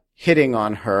hitting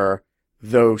on her,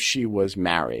 though she was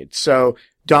married. So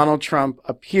Donald Trump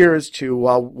appears to,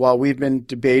 while we've been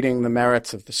debating the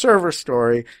merits of the server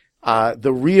story,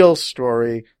 the real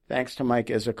story, thanks to Mike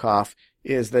Isikoff,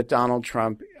 is that Donald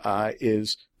Trump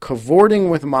is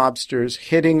cavorting with mobsters,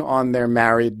 hitting on their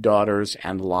married daughters,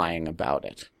 and lying about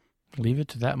it. Leave it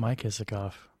to that Mike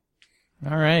Isikoff.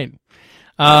 All right.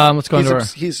 Let's go into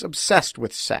He's obsessed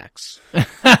with sex.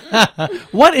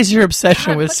 What is your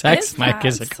obsession with sex, Mike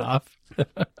Isikoff?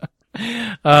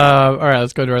 All right,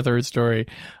 let's go to our third story.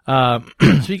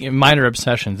 Speaking of minor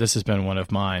obsessions, this has been one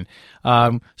of mine.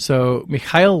 So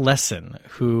Mikhail Lesin,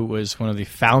 who was one of the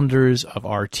founders of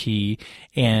RT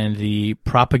and the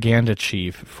propaganda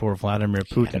chief for Vladimir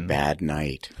Putin. He had a bad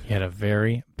night. He had a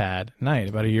very bad night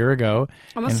about a year ago.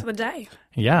 Almost to the day.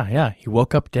 Yeah. He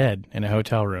woke up dead in a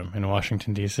hotel room in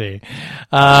Washington, D.C.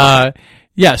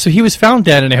 So he was found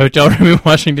dead in a hotel room in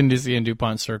Washington, D.C. in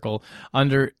DuPont Circle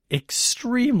under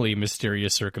extremely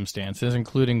mysterious circumstances,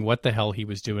 including what the hell he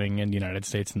was doing in the United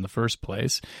States in the first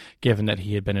place, given that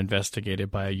he had been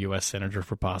investigated by a U.S. senator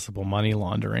for possible money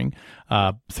laundering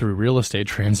through real estate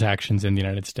transactions in the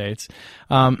United States.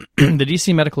 The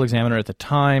D.C. medical examiner at the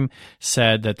time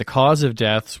said that the cause of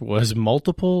death was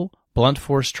multiple blunt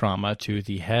force trauma to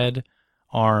the head,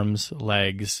 arms,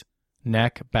 legs,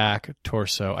 neck, back,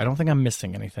 torso. I don't think I'm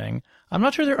missing anything. I'm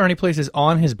not sure there are any places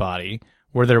on his body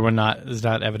where there is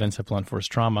not evidence of blunt force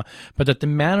trauma, but that the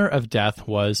manner of death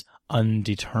was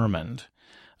undetermined.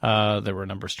 There were a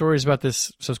number of stories about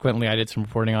this. Subsequently, I did some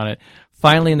reporting on it.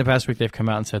 Finally, in the past week, they've come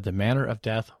out and said the manner of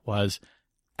death was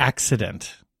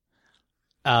accident.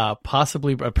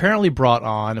 apparently brought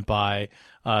on by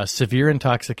severe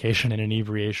intoxication and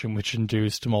inebriation, which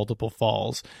induced multiple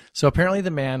falls. So apparently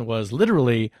the man was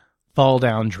literally fall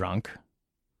down drunk.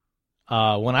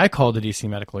 When I called the DC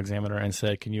medical examiner and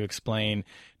said, can you explain,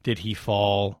 did he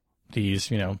fall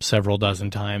these, several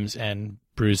dozen times and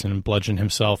bruise and bludgeon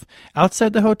himself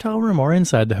outside the hotel room or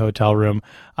inside the hotel room,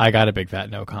 I got a big fat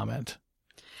no comment.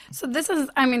 So this is,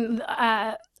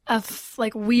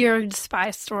 weird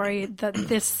spy story that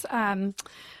this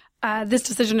this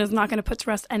decision is not going to put to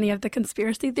rest any of the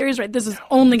conspiracy theories, right? This is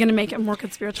only going to make it more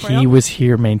conspiratorial. He was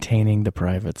here maintaining the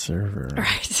private server.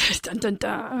 Right. Dun, dun,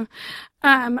 dun.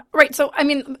 Right. So,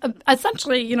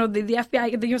 essentially, the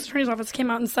FBI, the U.S. Attorney's Office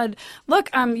came out and said, look,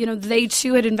 they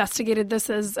too had investigated this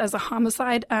as a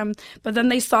homicide. But then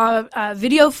they saw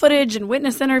video footage and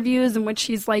witness interviews in which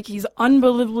he's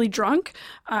unbelievably drunk.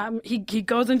 He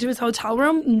goes into his hotel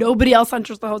room. Nobody else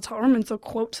enters the hotel room. And so,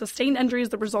 quote, sustained injuries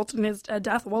that result in his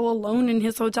death while alone in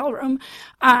his hotel room.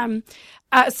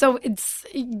 So it's,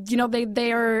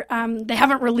 they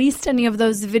haven't released any of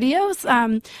those videos.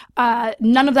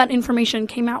 None of that information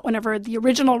came out whenever the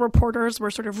original reporters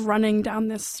were sort of running down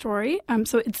this story.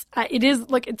 So it's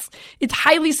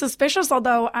highly suspicious,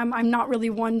 although I'm not really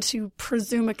one to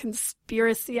presume a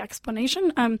conspiracy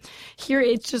explanation. Here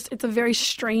it's a very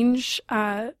strange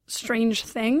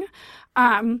thing.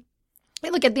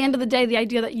 Look, at the end of the day, the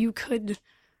idea that you could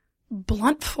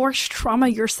blunt force trauma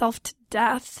yourself to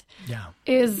death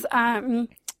is an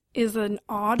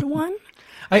odd one.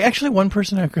 One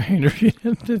person I interviewed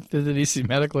at the DC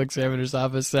medical examiner's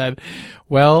office said,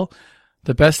 well,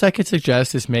 the best I could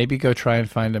suggest is maybe go try and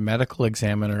find a medical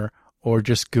examiner or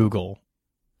just Google.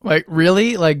 Like,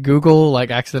 really? Like, Google,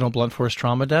 accidental blunt force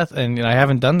trauma death? And I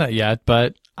haven't done that yet,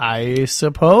 but I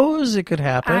suppose it could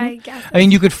happen. I guess.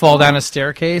 You could fall down a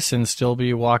staircase and still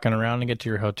be walking around and get to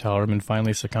your hotel room and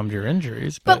finally succumb to your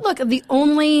injuries. But look, the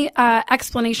only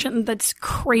explanation that's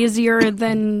crazier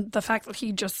than the fact that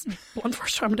he just blunt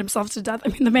force traumatized himself to death.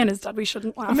 The man is dead. We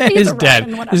shouldn't laugh. The man He's is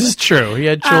dead. Russian, this is true. He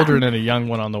had children and a young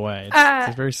one on the way.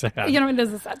 It's very sad. It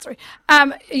is a sad story.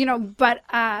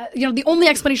 The only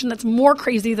explanation that's more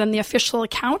crazy than the official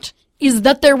account is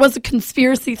that there was a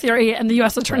conspiracy theory and the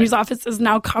U.S. Attorney's Office is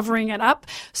now covering it up.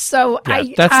 So that's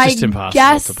just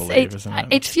impossible to believe, isn't it?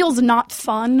 It feels not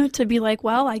fun to be like,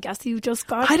 well, I guess you just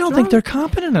got I don't think they're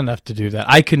competent enough to do that.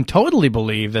 I can totally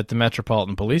believe that the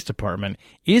Metropolitan Police Department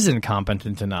is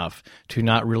incompetent enough to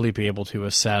not really be able to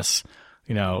assess,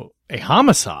 a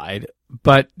homicide,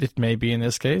 but it may be in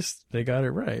this case they got it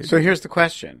right. So here's the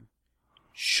question.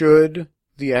 Should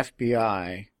the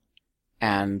FBI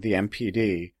and the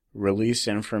MPD release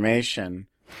information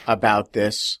about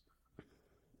this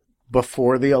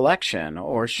before the election,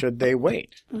 or should they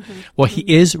wait? Mm-hmm. Well, he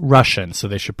is Russian, so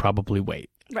they should probably wait.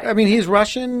 Right. He's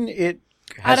Russian. It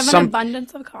has out of an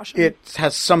abundance of caution. It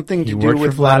has something to He do worked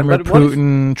with for Vladimir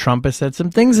Putin. Trump has said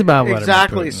some things about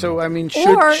exactly. Vladimir Putin.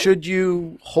 So, should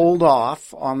you hold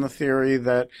off on the theory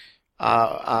that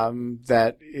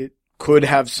that it could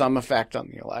have some effect on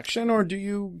the election, or do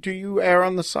you err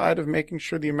on the side of making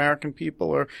sure the American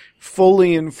people are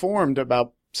fully informed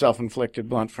about self-inflicted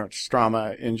blunt force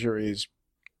trauma injuries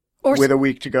with a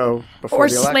week to go before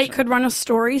the election? Or Slate could run a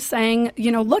story saying,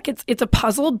 look, it's a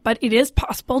puzzle, but it is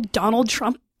possible Donald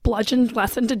Trump bludgeoned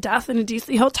Lessin to death in a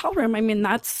DC hotel room.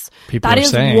 That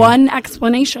is one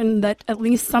explanation that at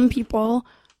least some people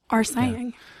are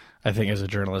saying. Yeah. I think as a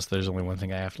journalist, there's only one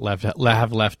thing I have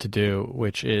left to do,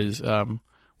 which is,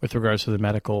 with regards to the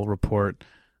medical report,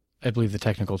 I believe the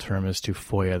technical term is to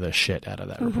FOIA the shit out of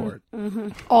that report. Mm-hmm.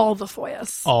 All the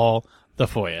FOIAs. All the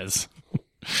FOIAs.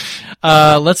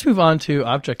 Let's move on to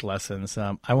object lessons.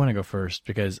 I want to go first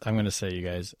because I'm going to say, you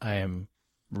guys, I am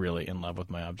really in love with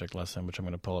my object lesson, which I'm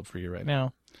going to pull up for you right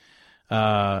now.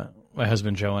 My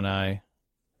husband Joe and I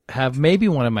have maybe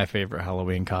one of my favorite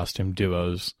Halloween costume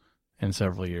duos in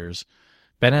several years.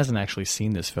 Ben hasn't actually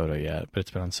seen this photo yet, but it's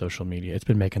been on social media. It's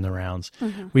been making the rounds.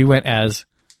 Mm-hmm. We went as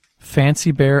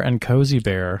Fancy Bear and Cozy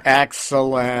Bear.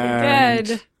 Excellent.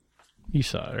 Good. You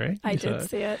saw it, right? I did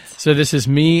see it. So this is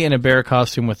me in a bear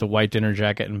costume with a white dinner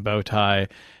jacket and bow tie,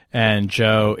 and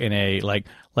Joe in a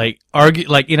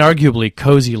inarguably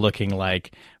cozy looking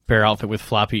bear outfit with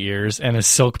floppy ears and a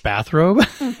silk bathrobe,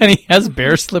 and he has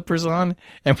bear slippers on,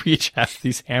 and we each have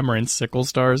these hammer and sickle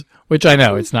stars, which I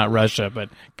know it's not Russia, but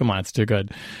come on, it's too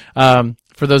good.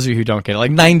 For those of you who don't get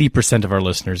it, 90% of our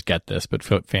listeners get this, but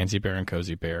Fancy Bear and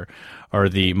Cozy Bear are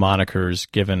the monikers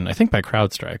given, I think, by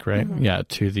CrowdStrike, right? Mm-hmm. Yeah,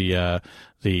 to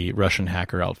the Russian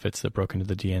hacker outfits that broke into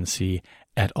the DNC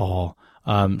et al.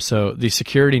 So the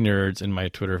security nerds in my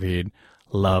Twitter feed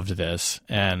loved this,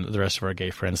 and the rest of our gay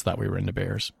friends thought we were into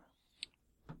bears,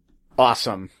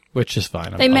 Awesome. which is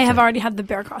fine. They may have already had the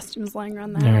bear costumes lying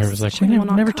around the I house. was like, checking we one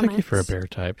on never took you for a comments. bear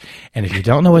type. And if you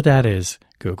don't know what that is,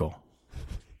 Google.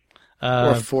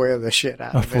 Or foil the shit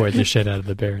out of it. Avoid the shit out of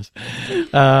the bears.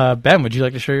 Ben, would you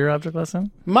like to share your object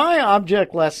lesson? My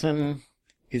object lesson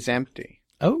is empty.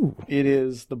 Oh, It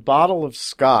is the bottle of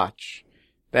scotch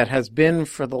that has been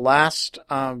for the last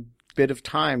bit of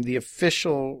time the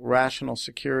official Rational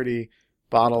Security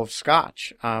bottle of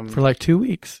scotch. for like 2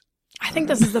 weeks. I think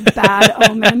this is a bad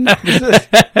omen.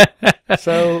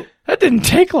 So That didn't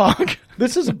take long.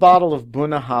 this is a bottle of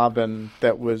Bunnahabhain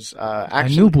that was I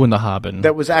knew Bunnahabhain.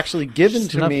 that was actually given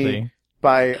to me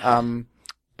Snuffy.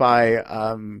 by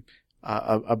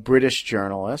a British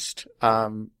journalist,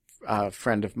 a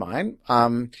friend of mine.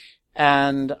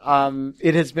 And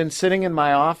it has been sitting in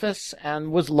my office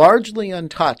and was largely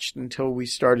untouched until we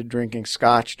started drinking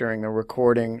scotch during the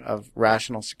recording of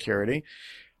Rational Security.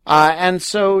 And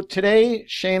so today,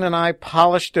 Shane and I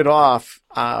polished it off,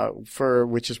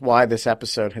 which is why this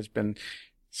episode has been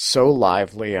so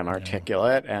lively and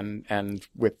articulate and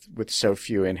with so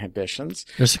few inhibitions.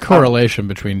 There's a correlation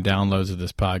between downloads of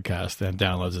this podcast and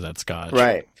downloads of that scotch.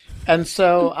 Right. And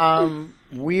so,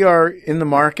 we are in the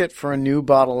market for a new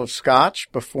bottle of scotch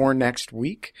before next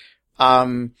week.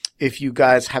 If you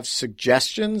guys have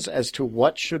suggestions as to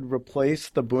what should replace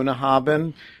the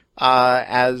Bunnahabhain,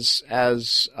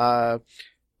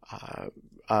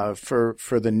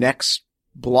 for the next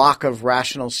block of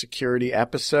Rational Security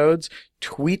episodes,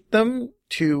 tweet them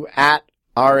to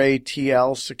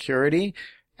 @RATL Security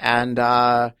and,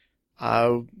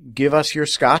 give us your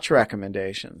scotch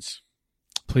recommendations.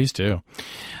 Please do.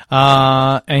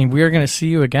 And we are going to see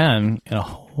you again in a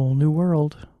whole new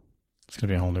world. It's going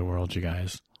to be a whole new world, you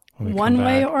guys. when we One come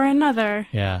way back. or another.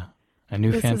 Yeah. A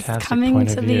new This fantastic is coming point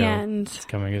to of the view. end. It's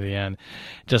coming to the end.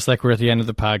 Just like we're at the end of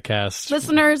the podcast.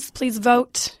 Listeners, please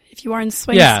vote if you are in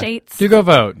swing yeah, states. do go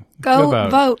vote. Go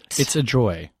vote. It's a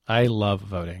joy. I love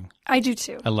voting. I do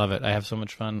too. I love it. I have so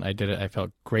much fun. I did it. I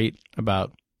felt great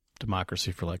about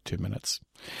democracy for like 2 minutes.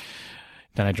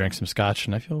 Then I drank some scotch,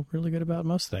 and I feel really good about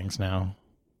most things now.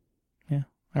 Yeah.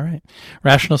 All right.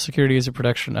 Rational Security is a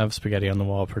production of Spaghetti on the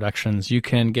Wall Productions. You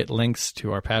can get links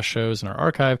to our past shows and our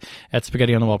archive at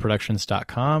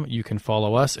spaghettionthewallproductions.com. You can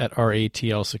follow us at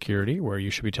RATL Security, where you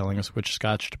should be telling us which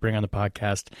scotch to bring on the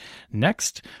podcast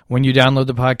next. When you download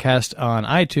the podcast on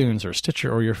iTunes or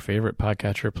Stitcher or your favorite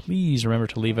podcatcher, please remember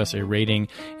to leave us a rating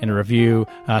and a review.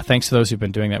 Thanks to those who've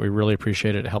been doing that. We really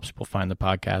appreciate it. It helps people find the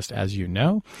podcast, as you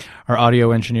know. Our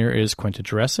audio engineer is Quinta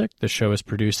Jurecic. The show is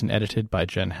produced and edited by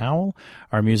Jen Howell.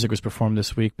 Our music was performed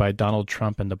this week by Donald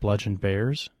Trump and the Bludgeon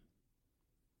Bears.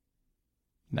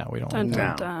 No, we don't Dun, like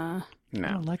that. dun, No. dun. I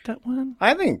No. don't like that one.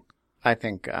 I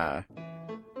think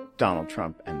Donald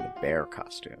Trump and the bear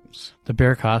costumes. The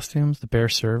bear costumes, the bear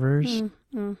servers,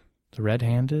 Mm. the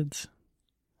red-handeds.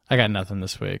 I got nothing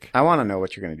this week. I want to know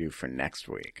what you're going to do for next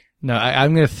week. No,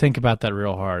 I'm going to think about that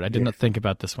real hard. I did not think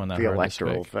about this one that The hard this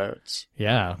electoral week. votes.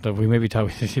 Yeah, but we maybe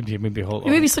talk. Maybe hold. We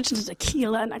may be switching to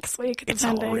tequila next week. It's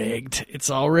all depending. rigged.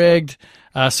 It's all rigged.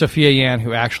 Sophia Yan,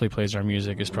 who actually plays our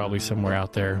music, is probably somewhere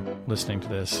out there listening to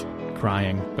this,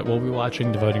 crying. But we'll be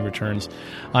watching The Voting Returns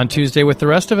on Tuesday with the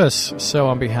rest of us. So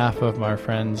on behalf of my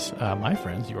friends,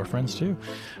 your friends too,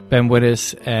 Ben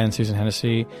Wittes and Susan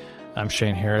Hennessy, I'm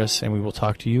Shane Harris, and we will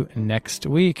talk to you next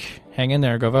week. Hang in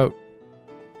there. Go vote.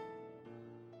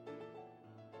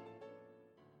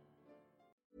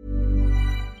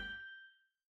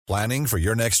 Planning for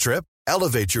your next trip?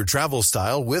 Elevate your travel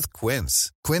style with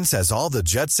Quince. Quince has all the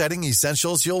jet-setting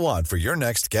essentials you'll want for your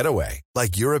next getaway,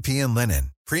 like European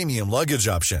linen, premium luggage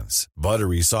options,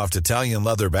 buttery soft Italian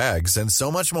leather bags, and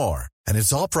so much more. And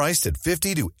it's all priced at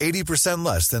 50 to 80%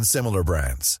 less than similar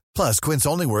brands. Plus, Quince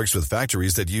only works with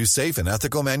factories that use safe and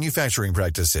ethical manufacturing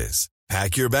practices.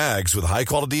 Pack your bags with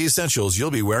high-quality essentials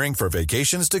you'll be wearing for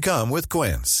vacations to come with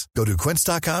Quince. Go to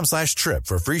quince.com/trip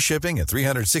for free shipping and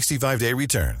 365-day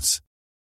returns.